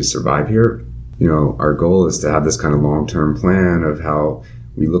actually survive here. You know, our goal is to have this kind of long-term plan of how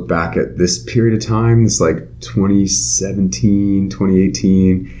we look back at this period of time, this like 2017,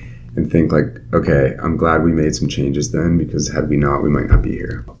 2018, and think like, okay, I'm glad we made some changes then, because had we not, we might not be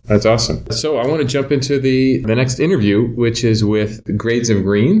here. That's awesome. So I want to jump into the next interview, which is with Grades of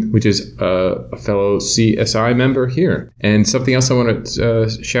Green, which is a fellow CSI member here. And something else I want to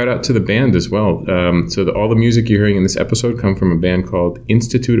shout out to the band as well. All the music you're hearing in this episode come from a band called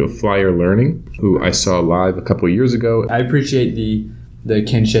Institute of Flyer Learning, who I saw live a couple of years ago. I appreciate the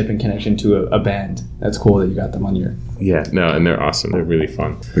kinship and connection to a band. That's cool that you got them on your... Yeah, no, and they're awesome. They're really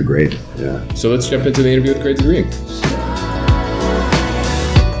fun. They're great, yeah. So let's jump into the interview with Grades of Green.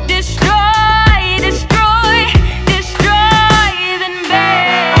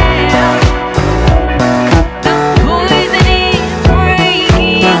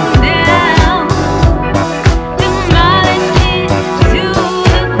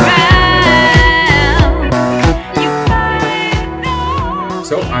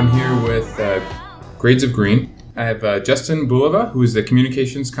 Grades of Green. I have Justin Bulova, who is the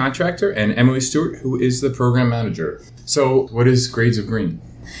communications contractor, and Emily Stewart, who is the program manager. So what is Grades of Green?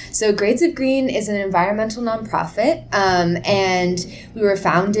 So Grades of Green is an environmental nonprofit, and we were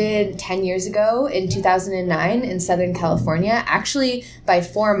founded 10 years ago in 2009 in Southern California, actually by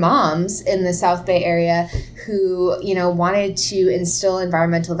 4 moms in the South Bay area who, you know, wanted to instill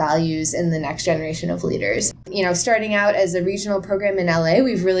environmental values in the next generation of leaders. You know, starting out as a regional program in LA,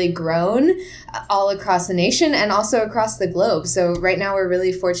 we've really grown all across the nation and also across the globe. So right now we're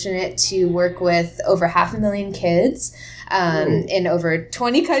really fortunate to work with over 500,000 kids in over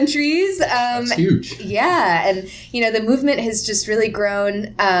 20 countries. That's huge. Yeah. And, you know, the movement has just really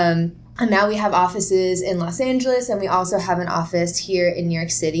grown. And now we have offices in Los Angeles, and we also have an office here in New York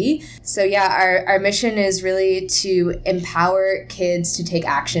City. So yeah, our mission is really to empower kids to take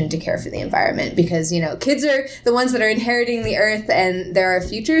action to care for the environment, because, you know, kids are the ones that are inheriting the earth and they're our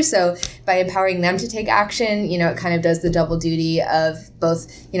future. So by empowering them to take action, you know, it kind of does the double duty of both,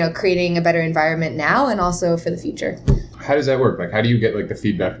 you know, creating a better environment now and also for the future. How does that work? Like, how do you get like the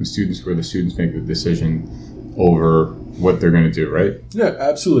feedback from students where the students make the decision over what they're going to do, right? Yeah,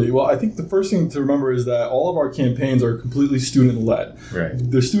 absolutely. Well, I think the first thing to remember is that all of our campaigns are completely student-led. Right.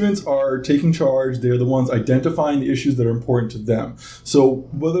 The students are taking charge. They're the ones identifying the issues that are important to them. So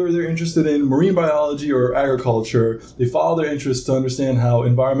whether they're interested in marine biology or agriculture, they follow their interests to understand how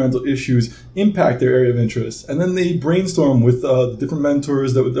environmental issues impact their area of interest. And then they brainstorm with the different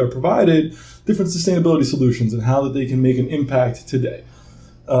mentors that are provided, different sustainability solutions and how that they can make an impact today.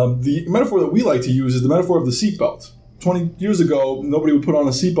 The metaphor that we like to use is the metaphor of the seatbelt. 20 years ago, nobody would put on a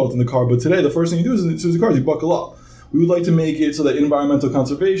seatbelt in the car, but today the first thing you do is as soon as the car is you buckle up. We would like to make it so that environmental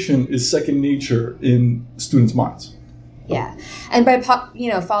conservation is second nature in students' minds. Yeah. And by,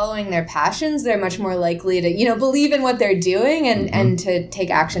 following their passions, they're much more likely to, believe in what they're doing and to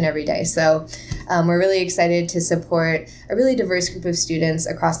take action every day. So we're really excited to support a really diverse group of students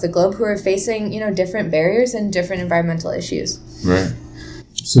across the globe who are facing, different barriers and different environmental issues. Right.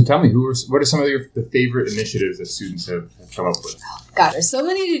 So tell me, what are some of the favorite initiatives that students have come up with? God, there's so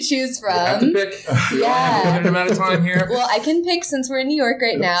many to choose from. You have to pick. Yeah. Limited amount of time here. Well, I can pick, since we're in New York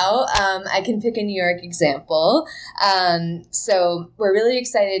right now, I can pick a New York example. So we're really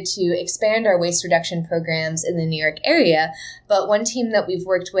excited to expand our waste reduction programs in the New York area. But one team that we've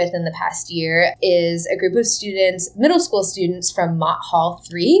worked with in the past year is a group of students, middle school students from Mott Hall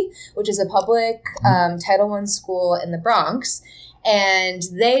 3, which is a public Title I school in the Bronx. And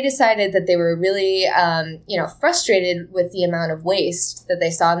they decided that they were really, frustrated with the amount of waste that they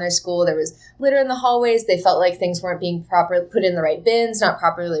saw in their school. There was litter in the hallways. They felt like things weren't being properly put in the right bins, not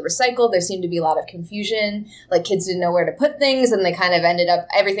properly recycled. There seemed to be a lot of confusion. Like kids didn't know where to put things, and they kind of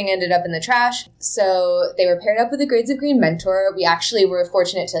everything ended up in the trash. So they were paired up with a Grades of Green mentor. We actually were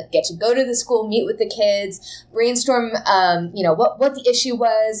fortunate to get to go to the school, meet with the kids, brainstorm, what the issue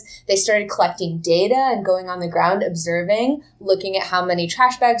was. They started collecting data and going on the ground, observing, looking at how many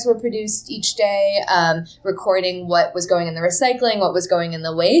trash bags were produced each day, recording what was going in the recycling, what was going in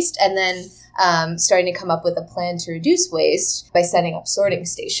the waste, and then starting to come up with a plan to reduce waste by setting up sorting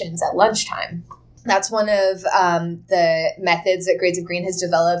stations at lunchtime. That's one of the methods that Grades of Green has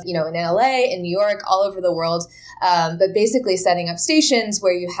developed, in LA, in New York, all over the world. But basically setting up stations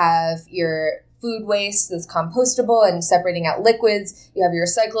where you have your food waste that's compostable and separating out liquids, you have your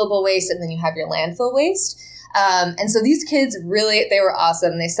recyclable waste, and then you have your landfill waste. And so these kids they were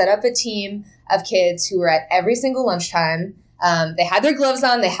awesome. They set up a team of kids who were at every single lunchtime. They had their gloves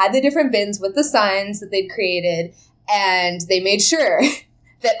on. They had the different bins with the signs that they'd created. And they made sure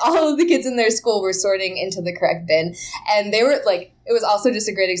that all of the kids in their school were sorting into the correct bin. And they were it was also just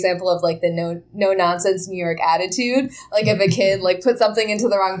a great example of the no nonsense New York attitude. Like if a kid put something into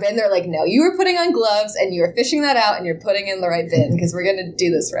the wrong bin, they're like, no, you were putting on gloves and you were fishing that out and you're putting in the right bin because we're going to do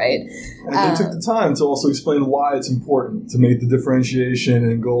this right. And they took the time to also explain why it's important to make the differentiation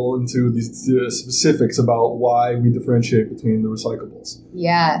and go into these specifics about why we differentiate between the recyclables.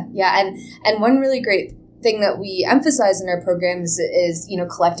 Yeah. And one really great thing that we emphasize in our programs is,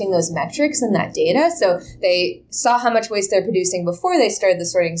 collecting those metrics and that data. So they saw how much waste they're producing before they started the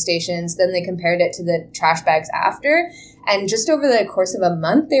sorting stations. Then they compared it to the trash bags after. And just over the course of a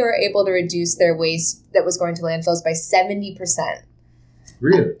month, they were able to reduce their waste that was going to landfills by 70%.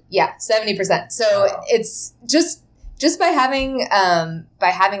 Really? Yeah, 70%. So it's just by having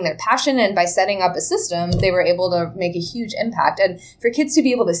their passion and by setting up a system, they were able to make a huge impact. And for kids to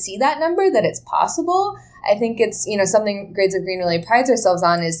be able to see that number, that it's possible, I think it's, something Grades of Green really prides ourselves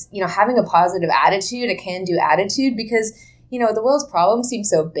on is, having a positive attitude, a can-do attitude, because, the world's problems seem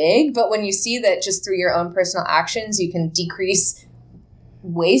so big, but when you see that just through your own personal actions, you can decrease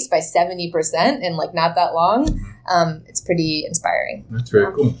waste by 70% in not that long, it's pretty inspiring. That's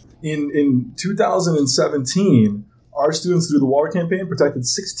very cool. In 2017, our students through the water campaign protected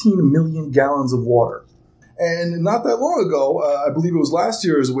 16 million gallons of water. And not that long ago, I believe it was last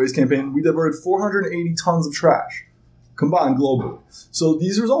year's waste campaign, we diverted 480 tons of trash combined globally. So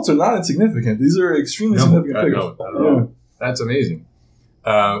these results are not insignificant. These are extremely significant figures. Yeah. That's amazing.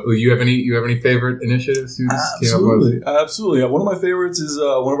 You have any favorite initiatives you came up with? Absolutely. One of my favorites is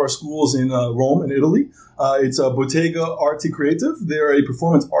one of our schools in Rome, in Italy. It's Bottega Arti Creative. They're a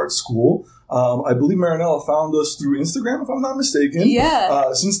performance art school. I believe Marinella found us through Instagram, if I'm not mistaken.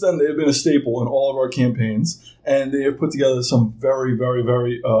 Yeah. Since then, they've been a staple in all of our campaigns, and they have put together some very, very,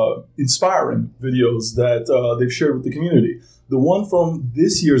 very inspiring videos that they've shared with the community. The one from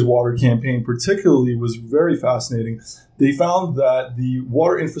this year's water campaign particularly was very fascinating. They found that the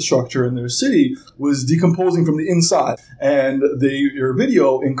water infrastructure in their city was decomposing from the inside, and their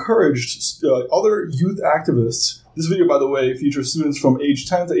video encouraged other youth activists. This video, by the way, features students from age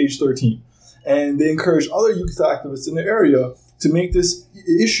 10 to age 13. And they encouraged other youth activists in the area to make this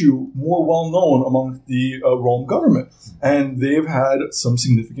issue more well-known among the Rome government. And they've had some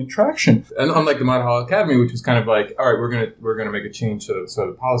significant traction. And unlike the Mott Hall Academy, which was kind of like, all right, we're gonna make a change to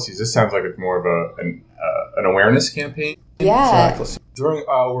the policies, this sounds like it's more of an awareness campaign. Yeah. Exactly. During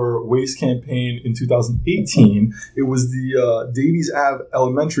our waste campaign in 2018, it was the Davies Ave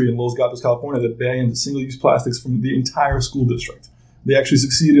Elementary in Los Gatos, California that banned single-use plastics from the entire school district. They actually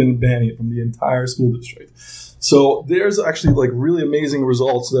succeeded in banning it from the entire school district. So there's actually really amazing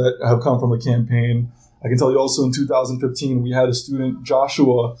results that have come from the campaign. I can tell you also in 2015, we had a student,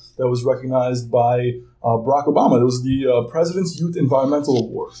 Joshua, that was recognized by Barack Obama. It was the President's Youth Environmental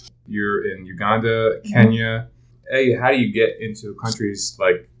Award. You're in Uganda, Kenya. A, how do you get into countries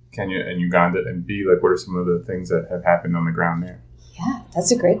like Kenya and Uganda? And B, what are some of the things that have happened on the ground there? Yeah,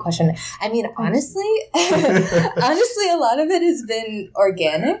 that's a great question. I mean, honestly, a lot of it has been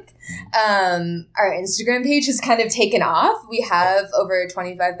organic. Our Instagram page has kind of taken off. We have over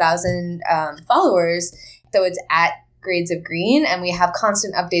 25,000 followers, so it's at Grades of Green, and we have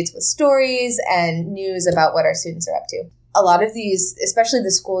constant updates with stories and news about what our students are up to. A lot of these, especially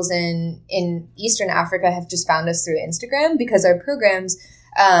the schools in Eastern Africa, have just found us through Instagram because our programs,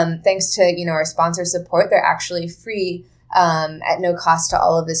 thanks to our sponsor support, they're actually free at no cost to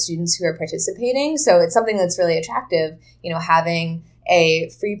all of the students who are participating. So it's something that's really attractive, having a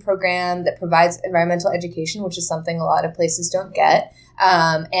free program that provides environmental education, which is something a lot of places don't get,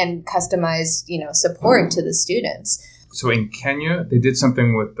 and customized, support to the students. So in Kenya, they did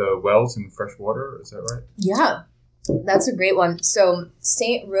something with the wells and fresh water. Is that right? Yeah, that's a great one. So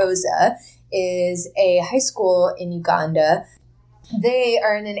St. Rosa is a high school in Uganda. They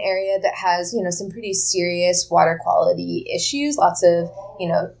are in an area that has, some pretty serious water quality issues, lots of,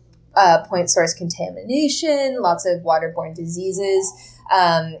 point source contamination, lots of waterborne diseases.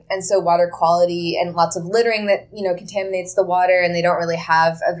 And so water quality and lots of littering that, contaminates the water, and they don't really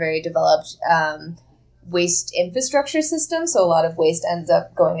have a very developed waste infrastructure system. So a lot of waste ends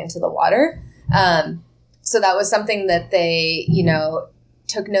up going into the water. So that was something that they,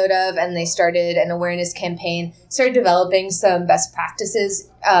 took note of, and they started an awareness campaign, started developing some best practices.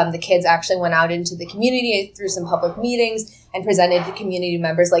 The kids actually went out into the community through some public meetings and presented to community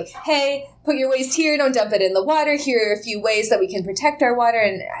members like, hey, put your waste here, don't dump it in the water. Here are a few ways that we can protect our water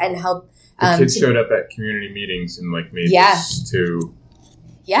and help. The kids showed up at community meetings and made this to...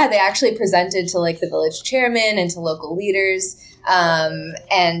 Yeah, they actually presented to the village chairman and to local leaders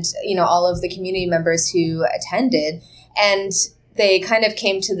and, all of the community members who attended. And they kind of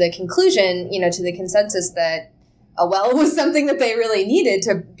came to the conclusion, to the consensus that a well was something that they really needed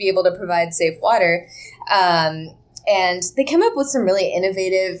to be able to provide safe water. And they came up with some really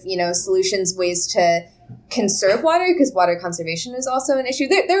innovative, solutions, ways to conserve water, because water conservation is also an issue.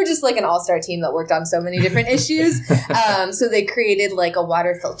 They were just an all-star team that worked on so many different issues. So they created a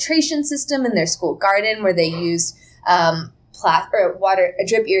water filtration system in their school garden where they used a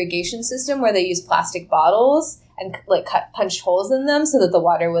drip irrigation system where they used plastic bottles and punched holes in them so that the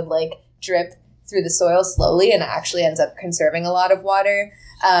water would drip through the soil slowly, and it actually ends up conserving a lot of water.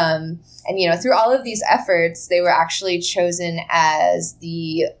 And through all of these efforts, they were actually chosen as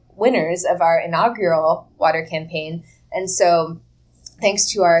the winners of our inaugural water campaign. And so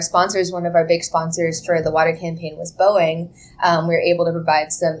thanks to our sponsors, one of our big sponsors for the water campaign was Boeing, we were able to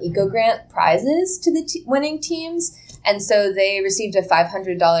provide some eco-grant prizes to the winning teams. And so they received a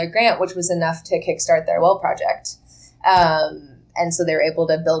 $500 grant, which was enough to kickstart their well project. And so they were able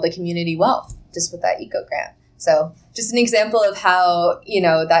to build a community well just with that eco-grant. So just an example of how,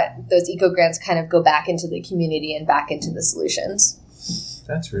 that those eco-grants kind of go back into the community and back into the solutions.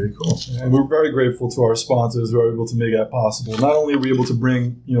 That's really cool. And we're very grateful to our sponsors who are able to make that possible. Not only are we able to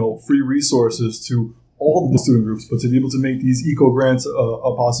bring, free resources to all of the student groups, but to be able to make these eco-grants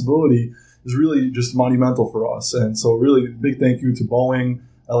a possibility is really just monumental for us. And so really big thank you to Boeing,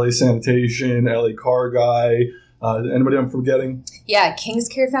 LA Sanitation, LA Car Guy. Anybody I'm forgetting? Yeah, King's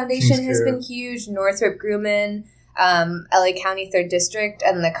Care Foundation has been huge. Northrop Grumman, LA County 3rd District,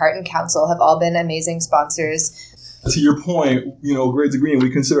 and the Carton Council have all been amazing sponsors. To your point, Grades of Green, we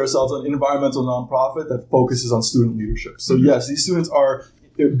consider ourselves an environmental nonprofit that focuses on student leadership. So yes, these students are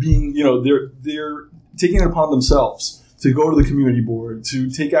being, they're taking it upon themselves to go to the community board, to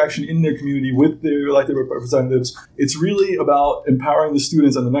take action in their community with their elected representatives. It's really about empowering the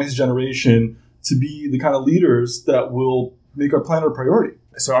students and the next generation to be the kind of leaders that will make our planet a priority.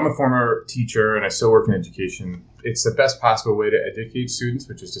 So I'm a former teacher and I still work in education. It's the best possible way to educate students,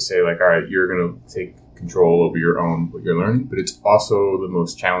 which is to say, all right, you're going to take control over what you're learning, but it's also the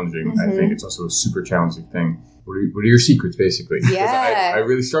most challenging. Mm-hmm. I think it's also a super challenging thing. What are your secrets, basically? Yeah. I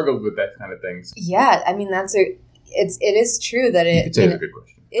really struggled with that kind of things. Yeah, I mean, it is true that it's a good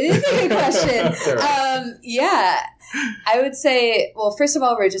question. It is a good question. Yeah, I would say, well, first of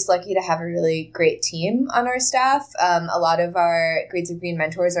all, we're just lucky to have a really great team on our staff. A lot of our Grades of Green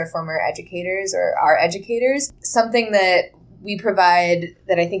mentors are former educators or are educators. Something that we provide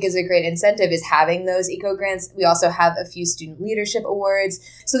that I think is a great incentive is having those eco grants. We also have a few student leadership awards.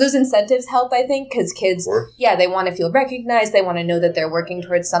 So those incentives help, I think, because kids, they want to feel recognized. They want to know that they're working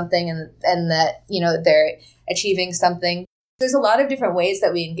towards something and that, they're achieving something. There's a lot of different ways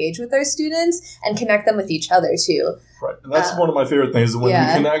that we engage with our students and connect them with each other too. Right. And that's one of my favorite things. When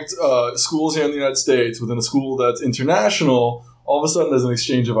we connect schools here in the United States within a school that's international, all of a sudden there's an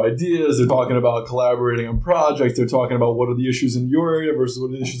exchange of ideas. They're talking about collaborating on projects. They're talking about what are the issues in your area versus what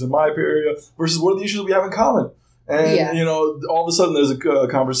are the issues in my area versus what are the issues that we have in common. And, Yeah. you know, all of a sudden there's a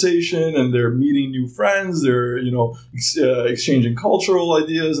conversation and they're meeting new friends. They're, you know, exchanging cultural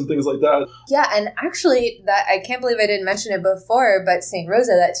ideas and things like that. Yeah, and actually, that I can't believe I didn't mention it before, but St.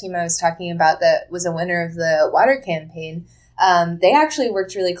 Rosa, that team I was talking about that was a winner of the water campaign, they actually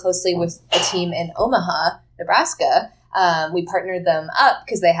worked really closely with a team in Omaha, Nebraska. We partnered them up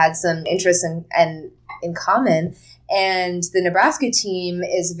because they had some interests in common. And the Nebraska team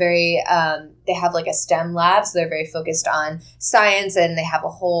is very, they have like a STEM lab, so they're very focused on science, and they have a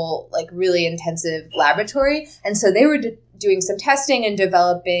whole like really intensive laboratory. And so they were doing some testing and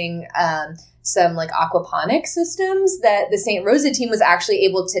developing some like aquaponics systems that the St. Rosa team was actually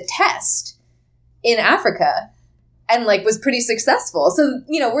able to test in Africa. And like was pretty successful. So,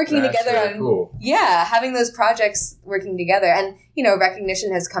 you know, working That's together really on cool. Yeah, having those projects working together. And, you know,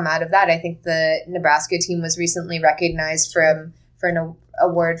 recognition has come out of that. I think the Nebraska team was recently recognized for an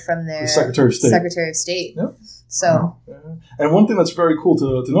award from their The Secretary of State. Secretary of State. Yep. So And one thing that's very cool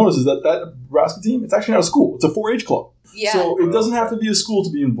to notice is that Nebraska team, it's actually not a school. It's a 4-H club. Yeah. So it doesn't have to be a school to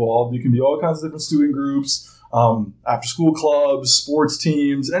be involved. You can be all kinds of different student groups, after school clubs, sports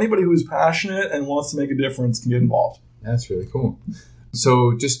teams. Anybody who's passionate and wants to make a difference can get involved. That's really cool.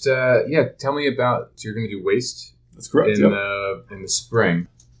 So just, tell me about, so you're going to do waste. That's correct, In, yep. In the spring.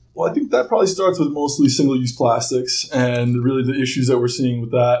 Well, I think that probably starts with mostly single-use plastics and really the issues that we're seeing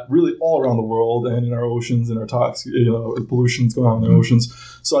with that really all around the world and in our oceans and our toxic, pollution's going on in the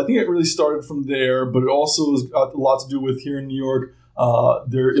oceans. So I think it really started from there, but it also has got a lot to do with here in New York.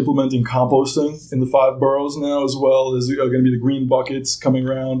 They're implementing composting in the 5 boroughs now, as well as going to be the green buckets coming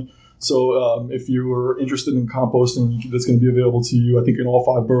around. So if you are interested in composting, that's going to be available to you, I think, in all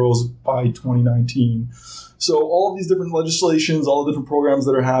 5 boroughs by 2019. So all of these different legislations, all the different programs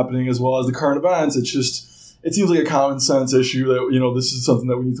that are happening, as well as the current events, it seems like a common sense issue that, this is something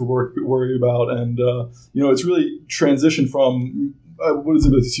that we need to worry about. And, it's really transitioned from, what is it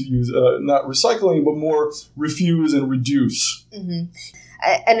that you use? Not recycling, but more refuse and reduce. Mm-hmm.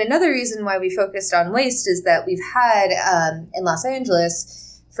 And another reason why we focused on waste is that we've had, in Los Angeles,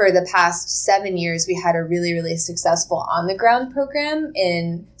 for the past 7 years, we had a really, really successful on-the-ground program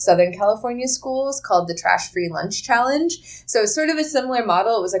in Southern California schools called the Trash Free Lunch Challenge. So it's sort of a similar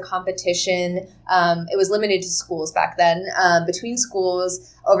model. It was a competition. It was limited to schools back then, between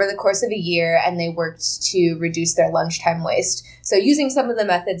schools over the course of a year, and they worked to reduce their lunchtime waste. So using some of the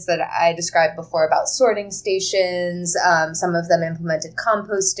methods that I described before about sorting stations, some of them implemented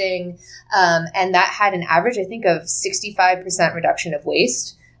composting, and that had an average, I think, of 65% reduction of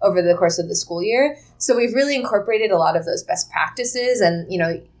waste over the course of the school year. So we've really incorporated a lot of those best practices and,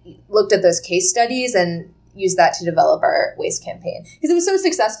 looked at those case studies and used that to develop our waste campaign. Because it was so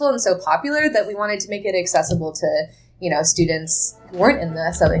successful and so popular that we wanted to make it accessible to, students who weren't in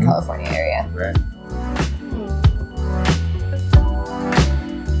the Southern California area. Right.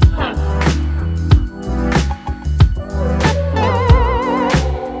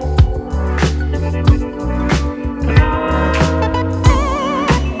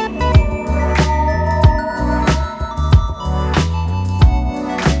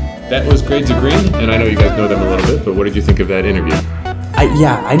 That was Grades of Green, and I know you guys know them a little bit, but what did you think of that interview?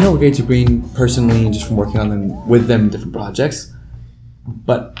 I know Grades of Green personally, and just from working on them with them in different projects,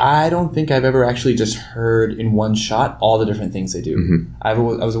 but I don't think I've ever actually just heard in one shot all the different things they do. Mm-hmm. I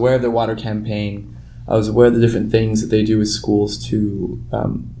was aware of their water campaign. I was aware of the different things that they do with schools to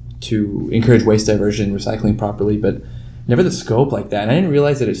encourage waste diversion, recycling properly, but never the scope like that. And I didn't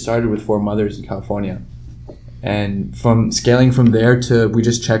realize that it started with 4 mothers in California. And from scaling from there to, we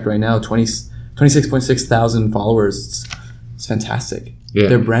just checked right now, 26.6 thousand followers. It's fantastic. Yeah.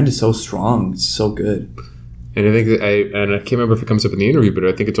 Their brand is so strong. It's so good. And I think that I can't remember if it comes up in the interview, but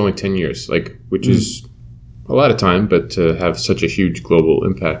I think it's only 10 years, which is a lot of time, but to have such a huge global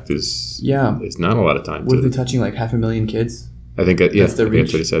impact is not a lot of time. What are they touching, like 500,000 kids? I think that's their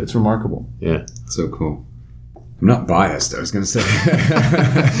reach. That's what he said. It's remarkable. Yeah. So cool. I'm not biased, I was going to say.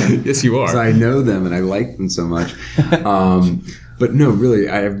 Yes, you are. So I know them and I like them so much. But no, really,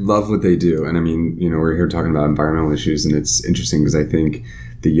 I love what they do. And I mean, we're here talking about environmental issues, and it's interesting because I think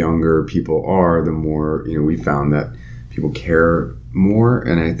the younger people are, the more, we found that people care more.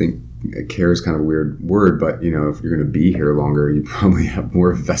 And I think care is kind of a weird word, but, if you're going to be here longer, you probably have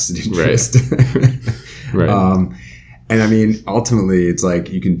more vested interest. Right. And I mean, ultimately, it's like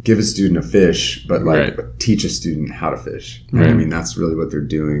you can give a student a fish, but teach a student how to fish. Right? I mean, that's really what they're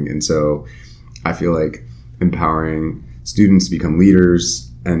doing. And so I feel like empowering students to become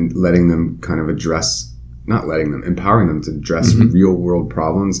leaders and empowering them to address real world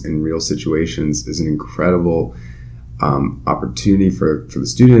problems in real situations is an incredible opportunity for the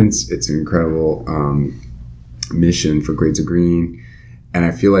students. It's an incredible mission for Grades of Green. And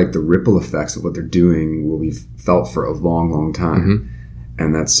I feel like the ripple effects of what they're doing will be felt for a long, long time.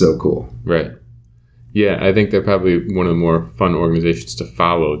 And that's so cool. Right. Yeah, I think they're probably one of the more fun organizations to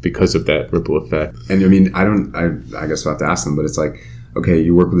follow because of that ripple effect. And I mean, I guess I'll have to ask them, but it's like, okay,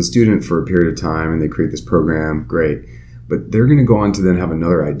 you work with a student for a period of time and they create this program, great. But they're going to go on to then have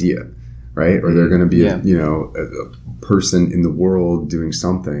another idea, right? Or they're going to be, a person in the world doing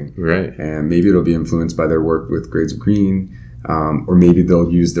something. Right. And maybe it'll be influenced by their work with Grades of Green. Or maybe they'll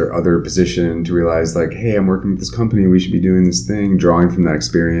use their other position to realize like, hey, I'm working with this company, we should be doing this thing, drawing from that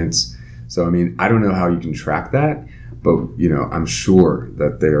experience. So, I mean, I don't know how you can track that, but, I'm sure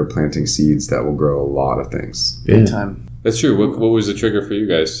that they are planting seeds that will grow a lot of things. Big time. That's true. What was the trigger for you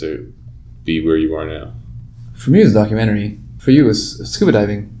guys to be where you are now? For me, it was a documentary. For you, it was scuba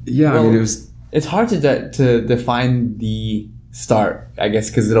diving. Yeah, well, I mean, it's hard to define the start, I guess,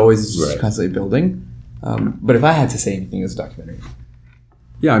 because it always is just constantly building. But if I had to say anything, it was a documentary.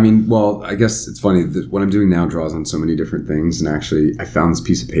 Yeah, I mean, well, I guess it's funny that what I'm doing now draws on so many different things. And actually, I found this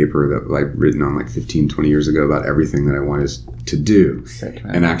piece of paper that I'd written on like 15, 20 years ago about everything that I wanted to do. Sick,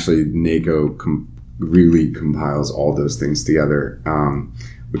 and actually, NACO really compiles all those things together,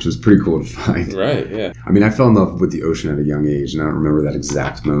 which was pretty cool to find. Right, yeah. I mean, I fell in love with the ocean at a young age, and I don't remember that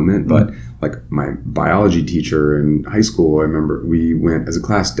exact moment, but like my biology teacher in high school, I remember we went as a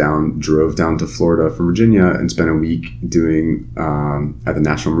class drove down to Florida from Virginia and spent a week doing, at the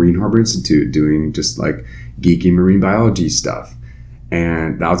National Marine Harbor Institute, doing just like geeky marine biology stuff.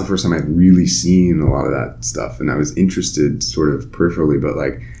 And that was the first time I'd really seen a lot of that stuff, and I was interested sort of peripherally, but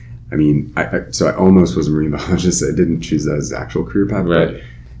like, I mean, so I almost was a marine biologist. I didn't choose that as actual career path, right. But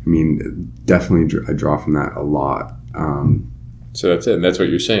I mean, definitely I draw from that a lot. So that's it. And that's what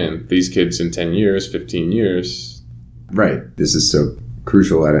you're saying. These kids in 10 years, 15 years. Right. This is so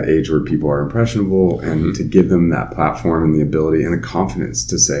crucial at an age where people are impressionable, and to give them that platform and the ability and the confidence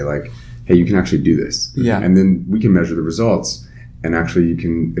to say like, hey, you can actually do this. Yeah. And then we can measure the results, and actually you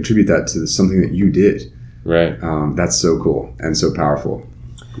can attribute that to something that you did. Right. That's so cool and so powerful.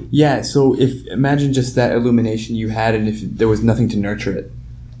 Yeah. So imagine just that illumination you had, and if there was nothing to nurture it.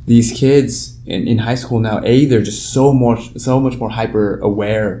 These kids in high school now, they're just so much more hyper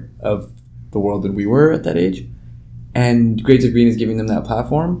aware of the world than we were at that age. And Grades of Green is giving them that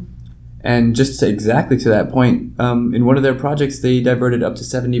platform. And just exactly to that point, in one of their projects, they diverted up to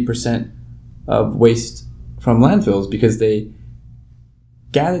 70% of waste from landfills because they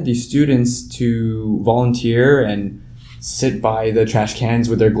gathered these students to volunteer and sit by the trash cans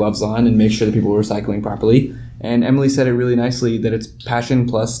with their gloves on and make sure that people were recycling properly. And Emily said it really nicely that it's passion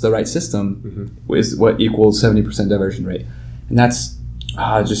plus the right system is what equals 70% diversion rate. And that's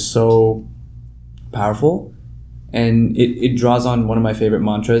just so powerful. And it draws on one of my favorite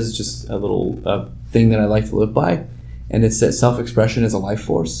mantras, just a little thing that I like to live by. And it's that self-expression is a life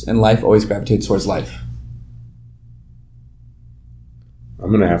force, and life always gravitates towards life. I'm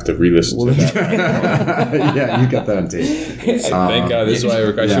going to have to re-listen to that. Yeah, you got that on tape. Thank God. This is why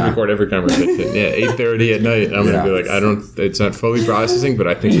I should record every conversation. Yeah, 8:30 at night. I'm going to be like, it's not fully processing, but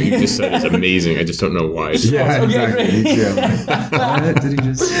I think what you just said is amazing. I just don't know why. Yeah, exactly. Me too. What did he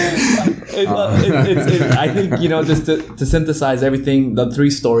just say? I think, just to synthesize everything, the three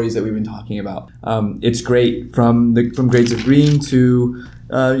stories that we've been talking about, it's great from Grades of Green to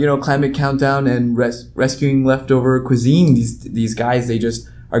Climate Countdown and rescuing leftover cuisine. These guys, they just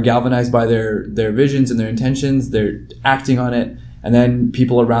are galvanized by their visions and their intentions. They're acting on it, and then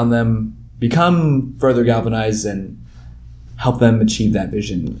people around them become further galvanized and help them achieve that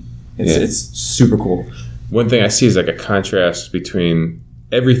vision. It's super cool. One thing I see is like a contrast between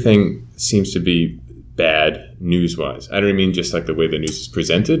everything seems to be bad news-wise. I don't mean just like the way the news is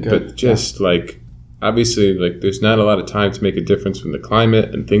presented, but just like, obviously, like there's not a lot of time to make a difference when the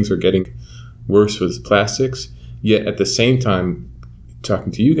climate and things are getting worse with plastics. Yet at the same time,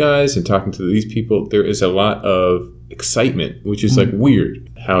 talking to you guys and talking to these people, there is a lot of excitement, which is like weird.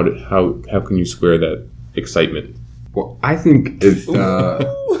 How can you square that excitement? Well, I think you're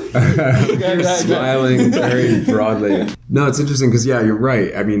smiling very broadly. No, it's interesting because, you're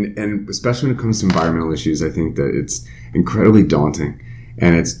right. I mean, and especially when it comes to environmental issues, I think that it's incredibly daunting,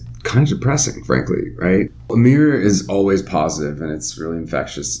 and it's kind of depressing, frankly, right? Amir is always positive, and it's really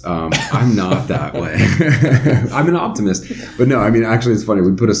infectious. I'm not that way. I'm an optimist. But no, I mean, actually, it's funny.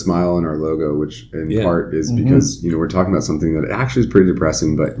 We put a smile on our logo, which in part is because, we're talking about something that actually is pretty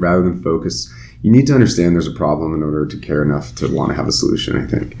depressing, but rather than focus, you need to understand there's a problem in order to care enough to want to have a solution, I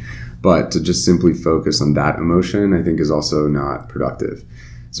think. But to just simply focus on that emotion, I think, is also not productive.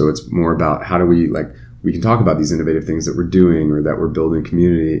 So it's more about how do we can talk about these innovative things that we're doing or that we're building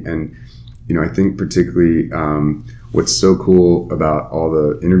community. And I think particularly what's so cool about all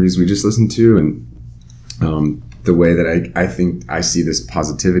the interviews we just listened to, and the way that I think I see this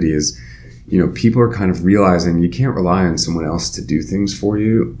positivity is, people are kind of realizing you can't rely on someone else to do things for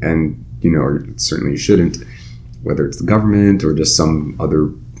you, and or certainly you shouldn't, whether it's the government or just some other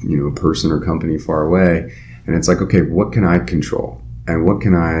person or company far away. And it's like, okay, what can I control, and what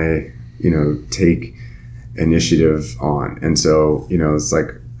can I take initiative on? And so it's like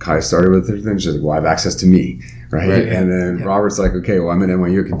Kai started with the thing. She's like, well, I have access to me, right? And then Robert's like, okay, well, I'm at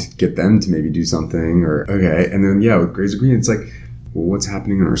NYU, I can get them to maybe do something, or okay. And then with Grades of Green, it's like, well, what's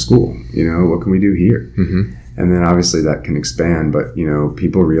happening in our school? What can we do here? Mm-hmm. And then obviously that can expand, but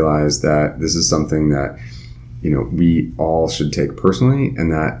people realize that this is something that we all should take personally,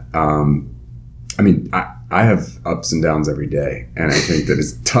 and that I have ups and downs every day, and I think that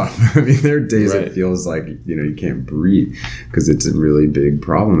it's tough. I mean, there are days it feels like you can't breathe because it's a really big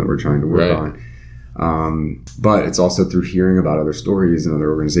problem that we're trying to work on. But it's also through hearing about other stories and other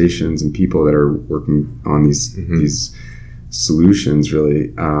organizations and people that are working on these solutions, really,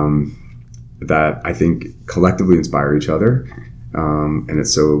 that I think collectively inspire each other, and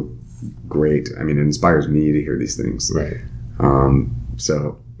it's so great. I mean, it inspires me to hear these things. Right.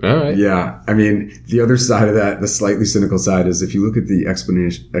 So. All right. Yeah. I mean, the other side of that, the slightly cynical side, is if you look at the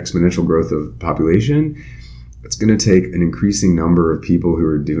exponential growth of population, it's going to take an increasing number of people who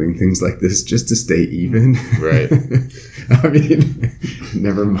are doing things like this just to stay even. Right. I mean,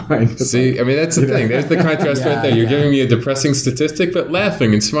 never mind. See, I mean, that's the thing. There's the contrast right there. You're giving me a depressing statistic, but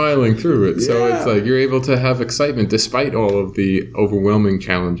laughing and smiling through it. So it's like you're able to have excitement despite all of the overwhelming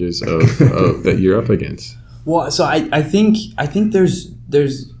challenges of that you're up against. Well, so I think there's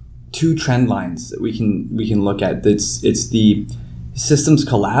two trend lines that we can look at. It's the systems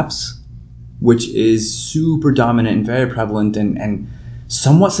collapse, which is super dominant and very prevalent and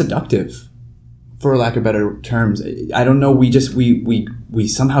somewhat seductive, for lack of better terms. I don't know. We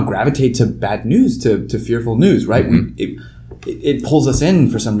somehow gravitate to bad news, to fearful news, right? Mm-hmm. It pulls us in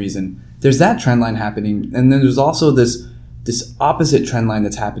for some reason. There's that trend line happening, and then there's also this opposite trend line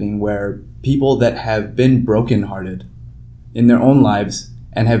that's happening where people that have been brokenhearted in their own lives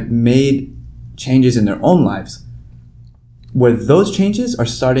and have made changes in their own lives, where those changes are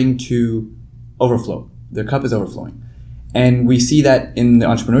starting to overflow. Their cup is overflowing. And we see that in the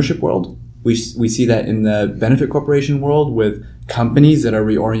entrepreneurship world. We see that in the benefit corporation world with companies that are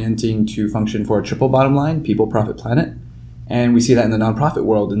reorienting to function for a triple bottom line, people, profit, planet. And we see that in the nonprofit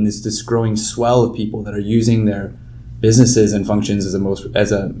world, and this growing swell of people that are using their businesses and functions as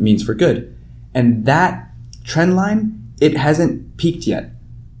a means for good. And that trend line, it hasn't peaked yet,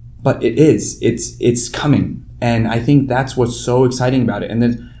 but it is. It's coming. And I think that's what's so exciting about it. And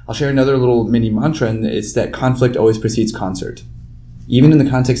then I'll share another little mini mantra, and it's that conflict always precedes concert. Even in the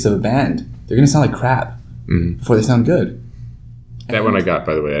context of a band, they're going to sound like crap before they sound good. That one I got,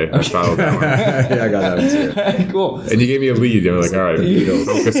 by the way. I followed that one. Yeah, I got that one too. Cool. And you gave me a lead. You were like, all right,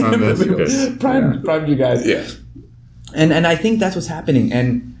 focus on this. Okay. Primed you guys. Yeah. And I think that's what's happening.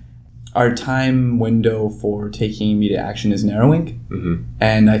 And our time window for taking immediate action is narrowing. Mm-hmm.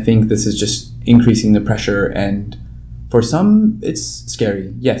 And I think this is just increasing the pressure. And for some, it's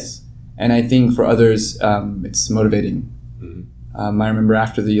scary, yes. And I think for others, it's motivating. Mm-hmm. I remember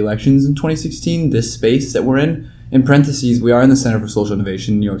after the elections in 2016, this space that we're in parentheses, we are in the Center for Social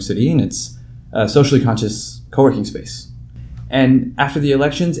Innovation in New York City, and it's a socially conscious co-working space. And after the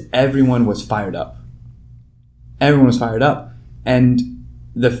elections, everyone was fired up. Everyone was fired up. And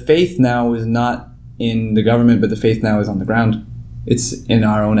the faith now is not in the government, but the faith now is on the ground. It's in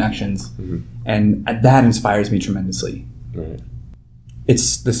our own actions. Mm-hmm. And that inspires me tremendously. Right. The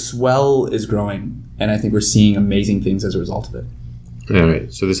swell is growing, and I think we're seeing amazing things as a result of it. All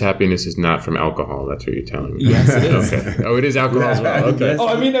right. So this happiness is not from alcohol. That's what you're telling me. Yes, it is. Okay. Oh, it is alcohol as well. Okay. Oh,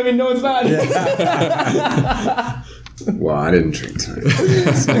 I mean, no, it's not. Well, I didn't drink tonight.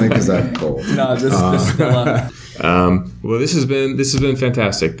 It's only because I have cold. No, this is still up. Well, this has been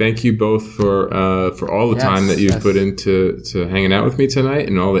fantastic. Thank you both for all the time that you've put into hanging out with me tonight,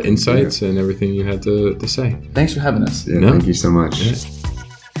 and all the insights and everything you had to say. Thanks for having us. Yeah, thank you so much. Yeah.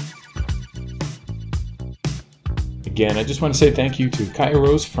 Again, I just want to say thank you to Kaya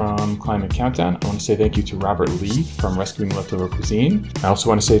Rose from Climate Countdown. I want to say thank you to Robert Lee from Rescuing Leftover Cuisine. I also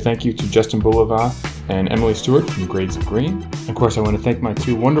want to say thank you to Justin Boulevard and Emily Stewart from Grades of Green. Of course, I want to thank my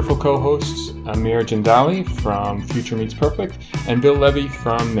two wonderful co-hosts, Amir Jindali from Future Meets Perfect and Bill Levy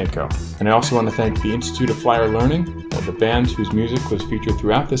from Mako. And I also want to thank the Institute of Flyer Learning, the band whose music was featured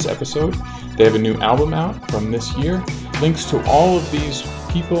throughout this episode. They have a new album out from this year. Links to all of these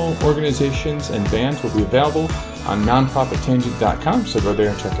people, organizations, and bands will be available on nonprofittangent.com, so go there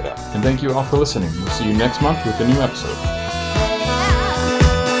and check it out. And thank you all for listening. We'll see you next month with a new episode.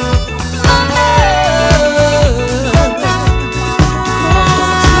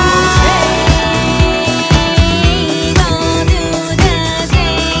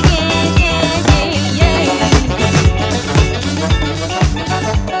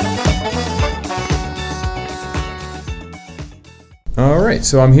 All right,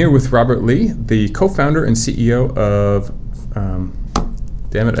 so I'm here with Robert Lee, the co-founder and CEO of.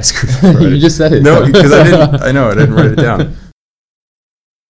 Damn it, I screwed up. You just said it. No, because I didn't write it down.